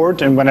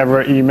port, and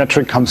whenever a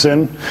metric comes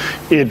in,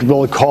 it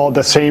will call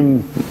the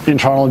same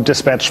internal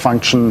dispatch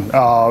function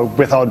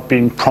without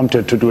being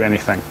prompted to do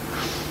anything.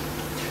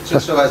 So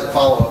as a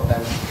follow-up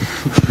then.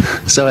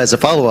 So as a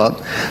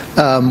follow-up,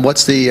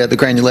 what's the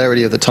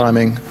granularity of the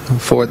timing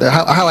for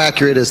how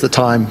accurate is the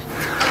time?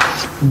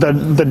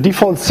 The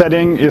default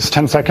setting is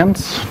 10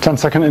 seconds,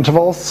 10-second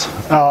intervals.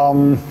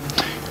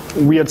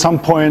 We at some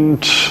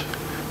point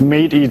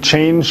made a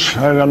change,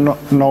 I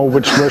don't know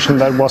which version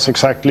that was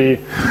exactly,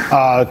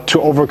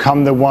 to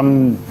overcome the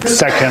 1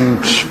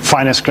 second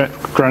finest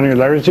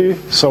granularity.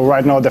 So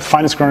right now the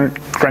finest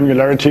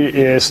granularity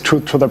is 2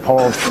 to the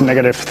power of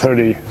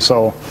 -30.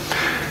 So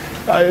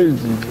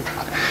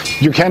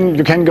you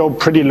can go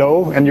pretty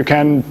low, and you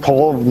can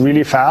pull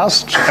really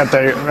fast at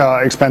the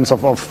expense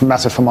of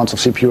massive amounts of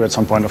CPU at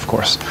some point, of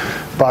course.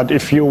 But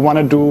if you want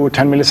to do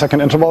 10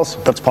 millisecond intervals,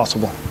 that's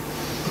possible.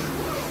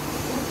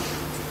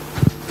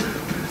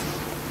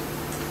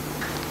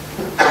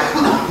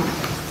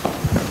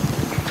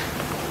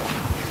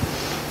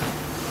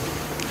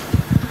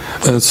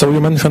 So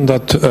you mentioned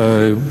that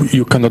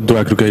you cannot do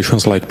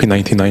aggregations like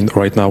P99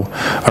 right now.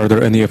 Are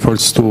there any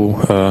efforts to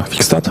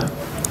fix that?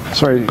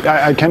 Sorry,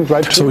 I can't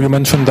write. So you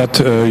mentioned that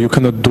you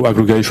cannot do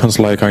aggregations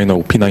like, I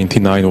know,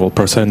 P99 or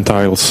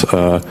percentiles,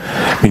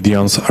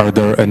 medians. Are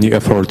there any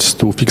efforts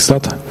to fix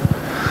that?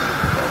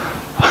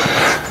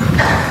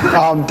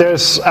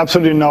 There's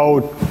absolutely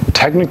no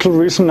technical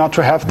reason not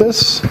to have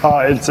this.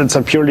 It's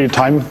a purely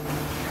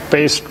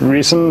time-based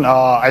reason.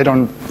 I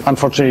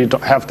unfortunately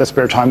don't have the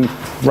spare time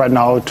right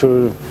now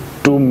to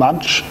do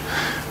much,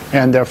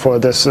 and therefore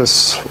this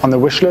is on the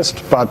wish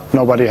list, but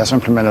nobody has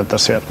implemented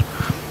this yet.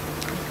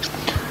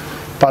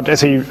 But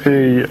as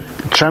a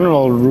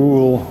general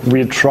rule,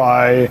 we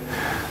try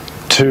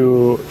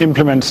to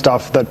implement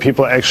stuff that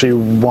people actually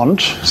want.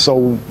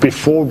 So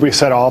before we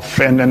set off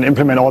and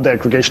implement all the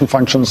aggregation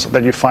functions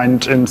that you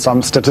find in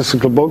some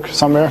statistical book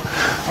somewhere,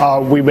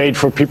 we wait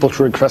for people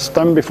to request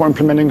them before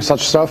implementing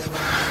such stuff.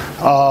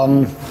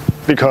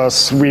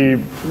 Because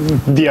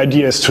the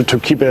idea is to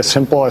keep it as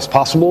simple as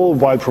possible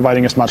while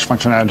providing as much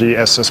functionality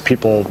as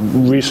people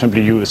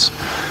reasonably use.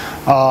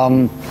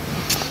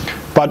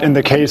 But in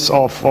the case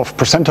of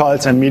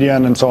percentiles and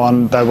median and so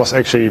on, that was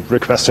actually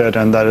requested,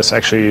 and that is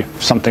actually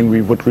something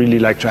we would really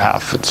like to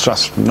have. It's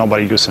just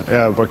nobody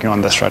working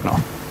on this right now.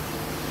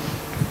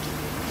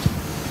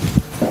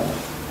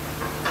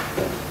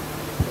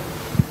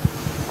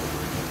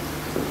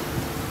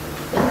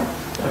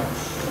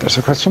 There's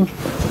a question?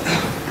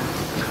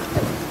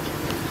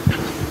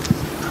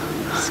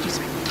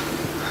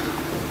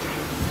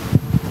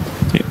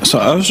 Yeah, so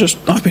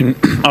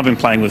I've been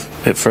playing with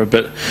it for a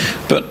bit,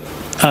 but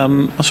I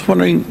was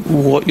wondering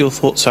what your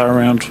thoughts are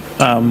around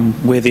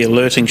where the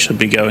alerting should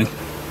be going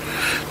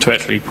to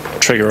actually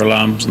trigger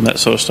alarms and that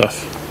sort of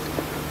stuff.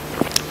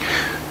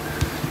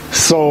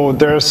 So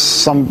there's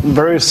some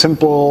very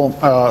simple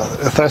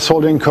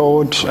thresholding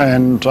code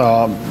and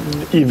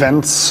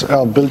events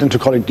built into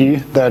colleague D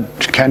that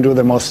can do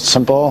the most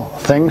simple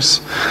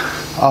things.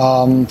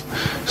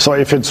 So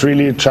if it's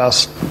really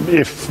just,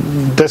 if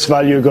this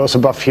value goes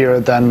above here,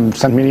 then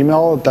send me an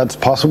email. That's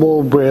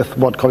possible with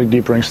what colleague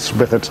D brings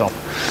with itself.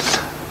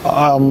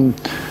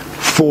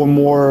 For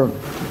more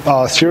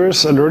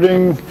serious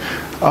alerting,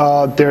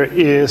 there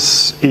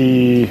is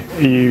a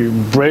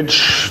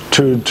bridge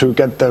to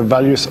get the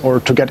values, or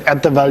to get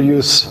at the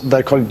values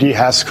that colleague D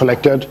has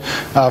collected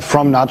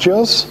from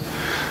Nagios.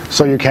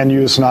 So you can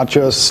use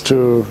Nagios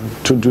to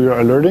do your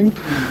alerting,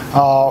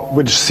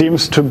 which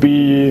seems to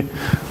be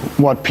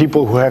what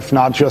people who have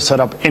Nagios set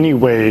up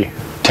anyway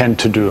tend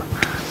to do.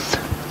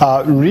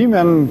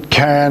 Riemann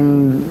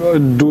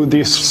can do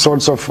these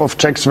sorts of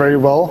checks very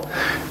well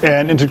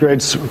and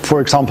integrates,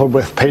 for example,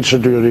 with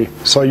PagerDuty.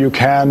 So you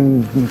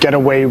can get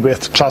away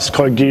with just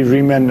collect D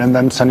Riemann and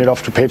then send it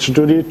off to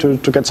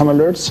PagerDuty to get some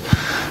alerts.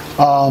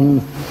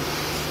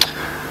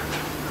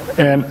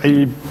 And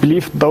I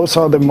believe those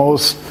are the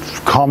most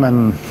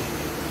common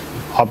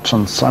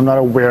options. I'm not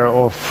aware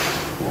of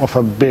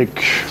a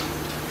big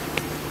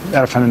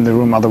elephant in the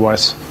room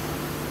otherwise.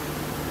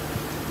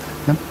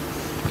 Yeah.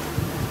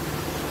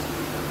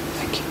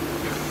 Thank you.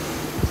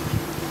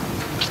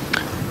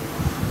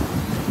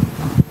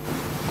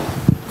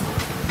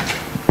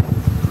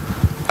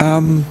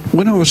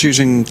 When I was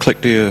using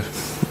ClickD a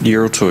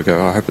year or two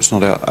ago, I hope it's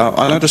not out,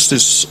 I noticed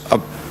there's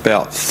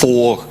about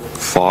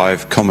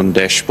 4-5 common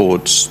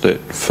dashboards that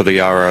for the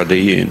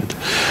RRD end,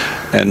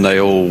 and they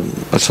all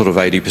are sort of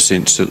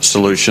 80%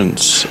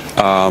 solutions.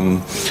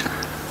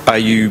 Are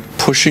you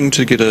pushing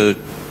to get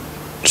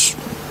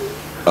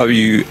are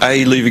you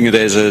A, leaving it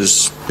as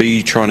is,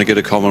 B, trying to get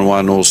a common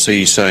one, or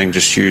C, saying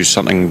just use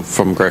something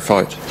from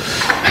Graphite?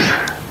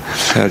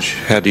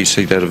 How do you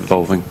see that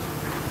evolving?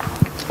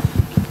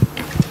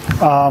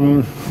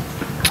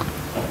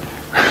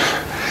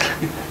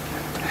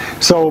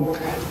 So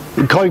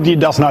CollectD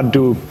does not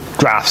do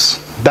graphs.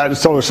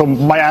 So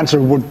my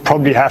answer would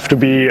probably have to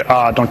be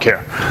don't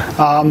care.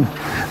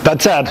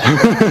 That said,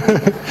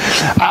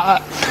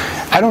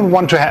 I don't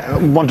want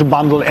to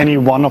bundle any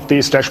one of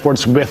these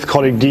dashboards with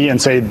CollectD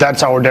and say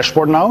that's our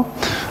dashboard now.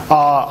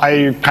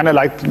 I kind of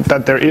like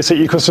that there is an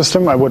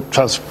ecosystem. I would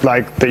just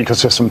like the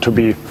ecosystem to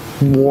be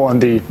more on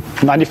the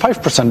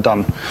 95%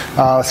 done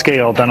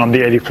scale than on the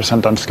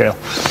 80% done scale.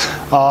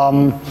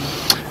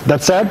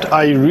 That said,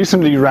 I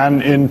recently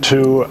ran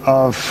into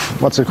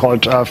what's it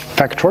called,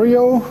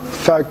 Factorial?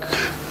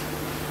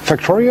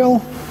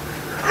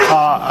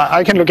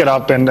 I can look it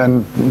up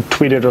and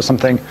tweet it or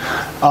something.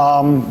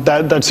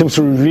 That seems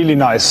to be really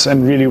nice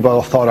and really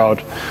well thought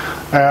out.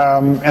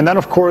 And then,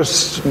 of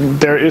course,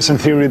 there is in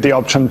theory the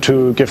option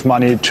to give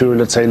money to,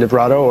 let's say,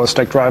 Librato or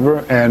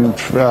Stackdriver and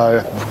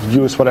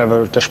use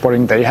whatever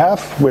dashboarding they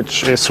have,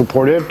 which is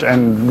supported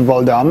and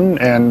well done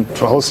and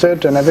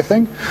hosted and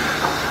everything.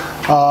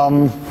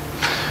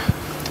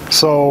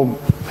 So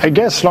I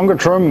guess longer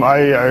term,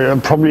 I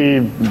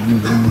probably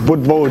would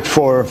vote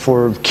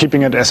for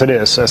keeping it as it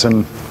is, as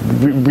in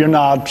we're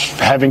not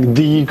having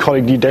the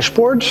CollectD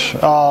dashboard,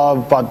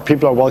 but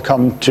people are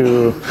welcome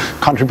to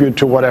contribute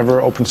to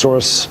whatever open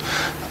source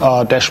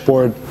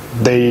dashboard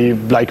they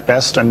like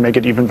best and make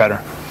it even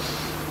better.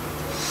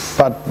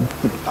 But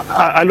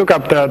I look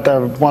up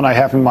the one I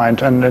have in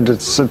mind, and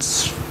it's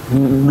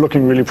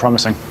looking really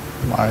promising.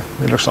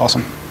 It looks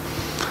awesome.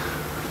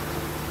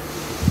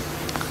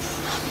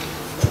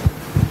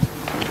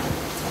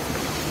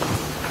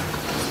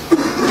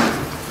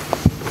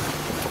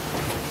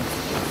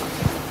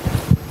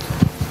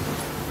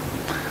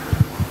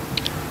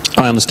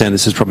 I understand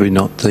this is probably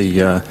not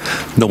the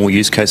normal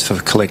use case for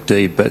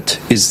CollectD, but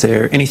is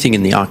there anything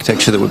in the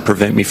architecture that would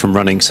prevent me from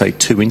running, say,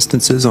 2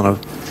 instances on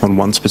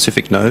one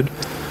specific node?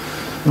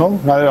 No,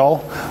 not at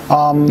all.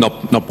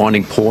 Not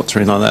binding ports or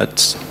anything like that?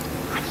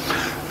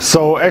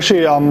 So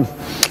actually,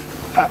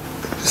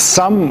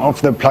 some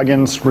of the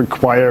plugins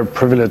require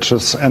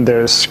privileges, and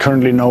there's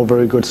currently no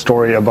very good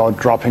story about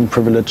dropping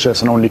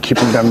privileges and only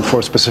keeping them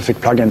for specific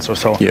plugins or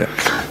so. Yeah.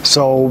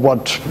 So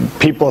what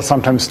people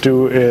sometimes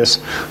do is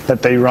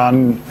that they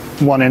run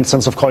one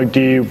instance of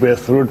CollectD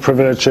with root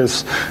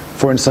privileges,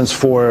 for instance,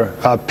 for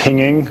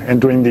pinging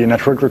and doing the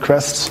network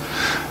requests,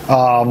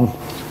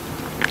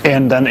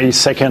 and then a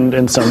second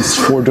instance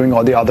for doing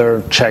all the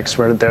other checks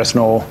where there's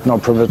no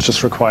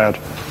privileges required.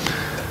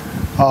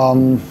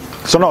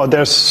 So no,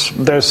 there's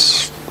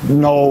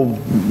no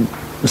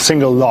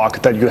single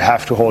lock that you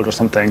have to hold or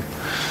something.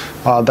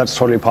 That's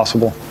totally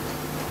possible.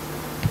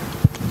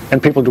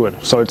 And people do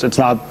it, so it's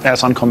not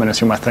as uncommon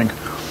as you might think.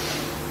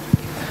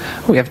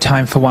 We have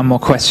time for one more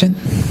question.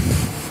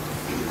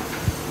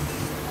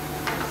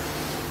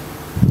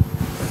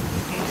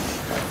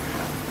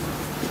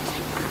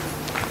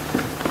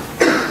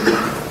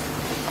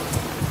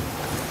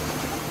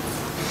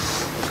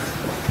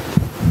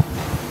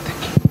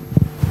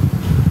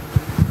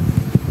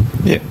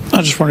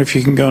 I just wonder if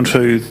you can go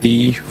into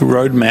the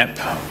roadmap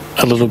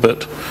a little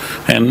bit,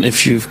 and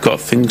if you've got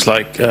things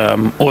like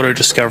auto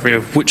discovery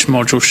of which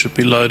module should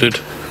be loaded,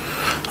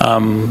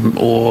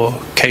 or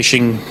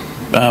caching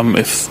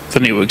if the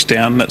network's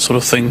down, that sort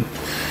of thing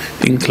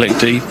in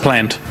CollectD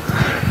planned.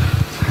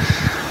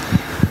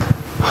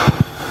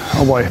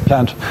 Oh boy,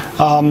 planned.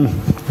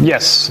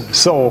 Yes,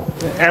 so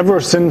ever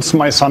since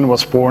my son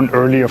was born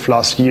early of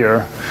last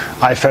year,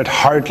 I've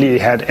hardly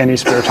had any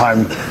spare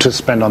time to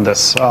spend on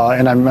this.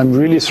 And I'm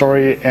really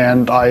sorry,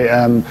 and I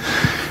am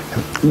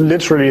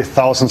literally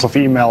thousands of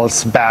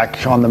emails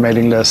back on the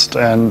mailing list,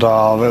 and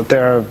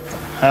there are,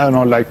 I don't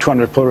know, like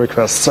 200 pull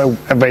requests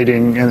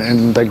awaiting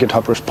in the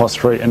GitHub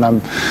repository, and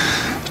I'm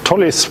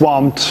totally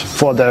swamped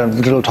for the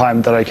little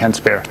time that I can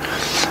spare.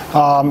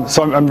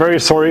 So I'm very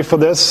sorry for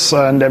this,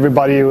 and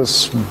everybody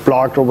who's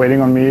blocked or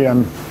waiting on me.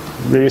 I'm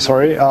really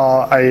sorry.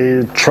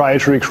 I try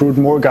to recruit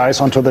more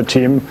guys onto the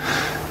team,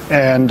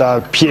 and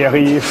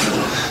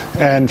Pierre-Yves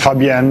and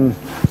Fabienne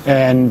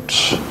and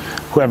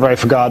whoever I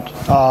forgot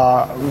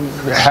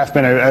have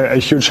been a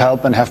huge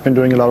help and have been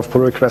doing a lot of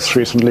pull requests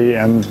recently,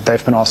 and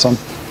they've been awesome.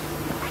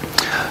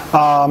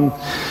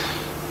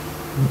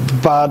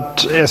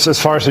 But as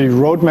far as the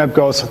roadmap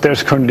goes,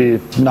 there's currently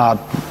not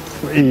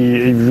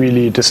a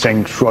really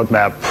distinct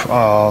roadmap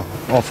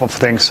of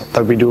things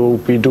that we do.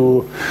 We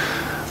do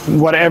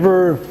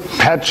whatever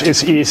patch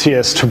is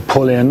easiest to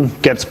pull in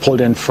gets pulled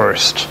in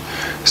first.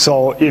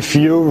 So if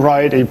you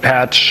write a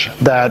patch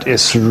that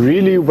is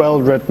really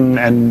well written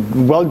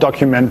and well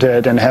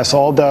documented and has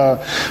all the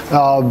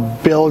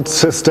build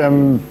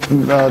system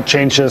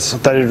changes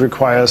that it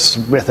requires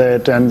with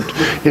it, and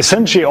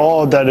essentially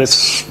all that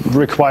is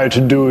required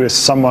to do is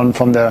someone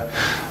from the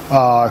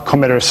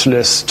committers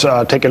list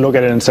take a look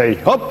at it and say,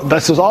 oh,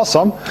 this is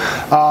awesome,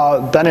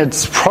 then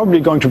it's probably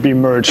going to be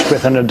merged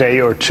within a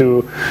day or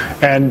two,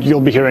 and you'll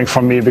be hearing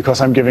from me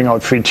because I'm giving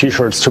out free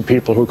t-shirts to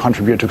people who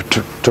contribute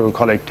to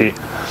Collect D.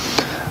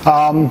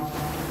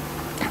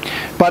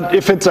 But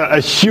if it's a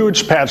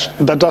huge patch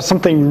that does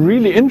something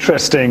really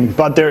interesting,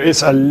 but there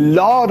is a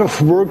lot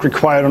of work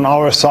required on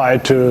our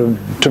side to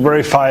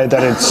verify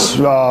that it's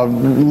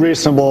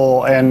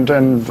reasonable and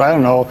I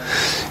don't know,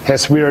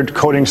 has weird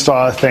coding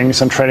style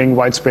things and trading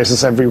white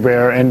spaces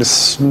everywhere and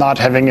is not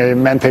having a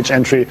man page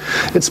entry,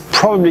 it's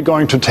probably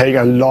going to take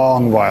a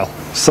long while.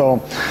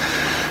 So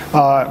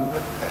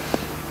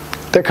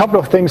there are a couple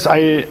of things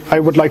I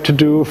would like to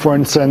do. For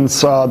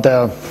instance,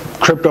 the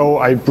crypto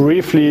I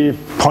briefly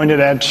pointed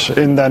at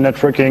in the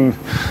networking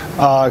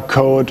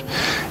code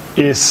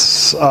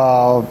is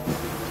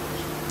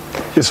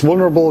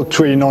vulnerable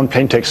to a known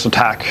plaintext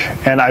attack,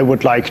 and I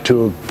would like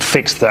to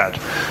fix that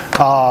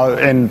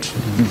and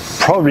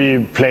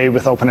probably play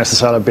with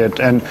OpenSSL a bit.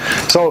 And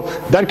so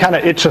that kind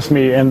of itches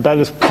me, and that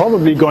is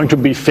probably going to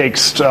be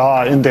fixed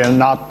in the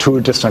not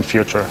too distant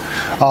future.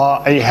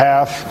 I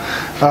have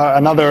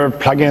another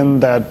plugin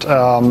that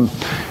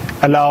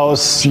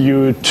allows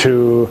you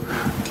to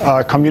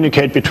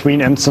communicate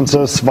between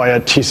instances via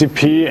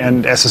TCP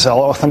and SSL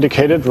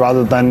authenticated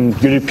rather than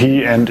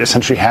UDP and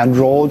essentially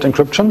hand-rolled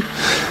encryption.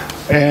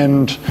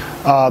 And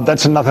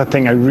that's another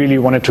thing I really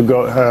wanted to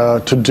go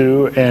to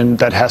do, and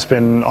that has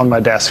been on my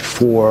desk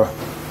for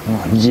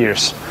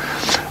years.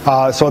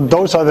 So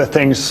those are the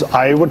things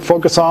I would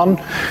focus on,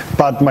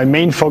 but my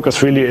main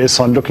focus really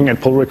is on looking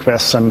at pull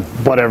requests, and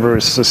whatever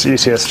is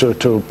easiest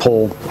to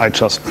pull, I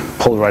just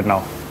pull right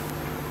now.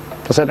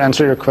 Does that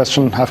answer your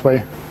question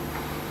halfway?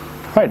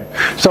 Right.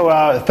 So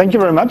thank you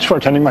very much for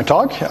attending my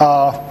talk.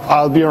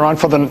 I'll be around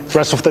for the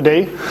rest of the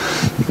day.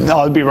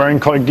 I'll be wearing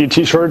Collect D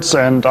t-shirts,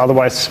 and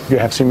otherwise you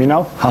have seen me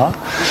now.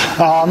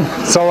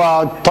 So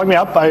talk me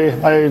up.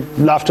 I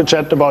love to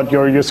chat about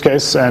your use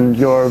case and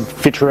your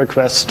feature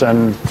request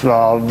and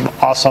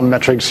awesome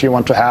metrics you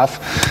want to have.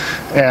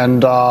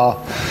 And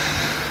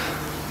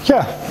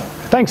yeah,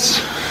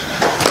 thanks.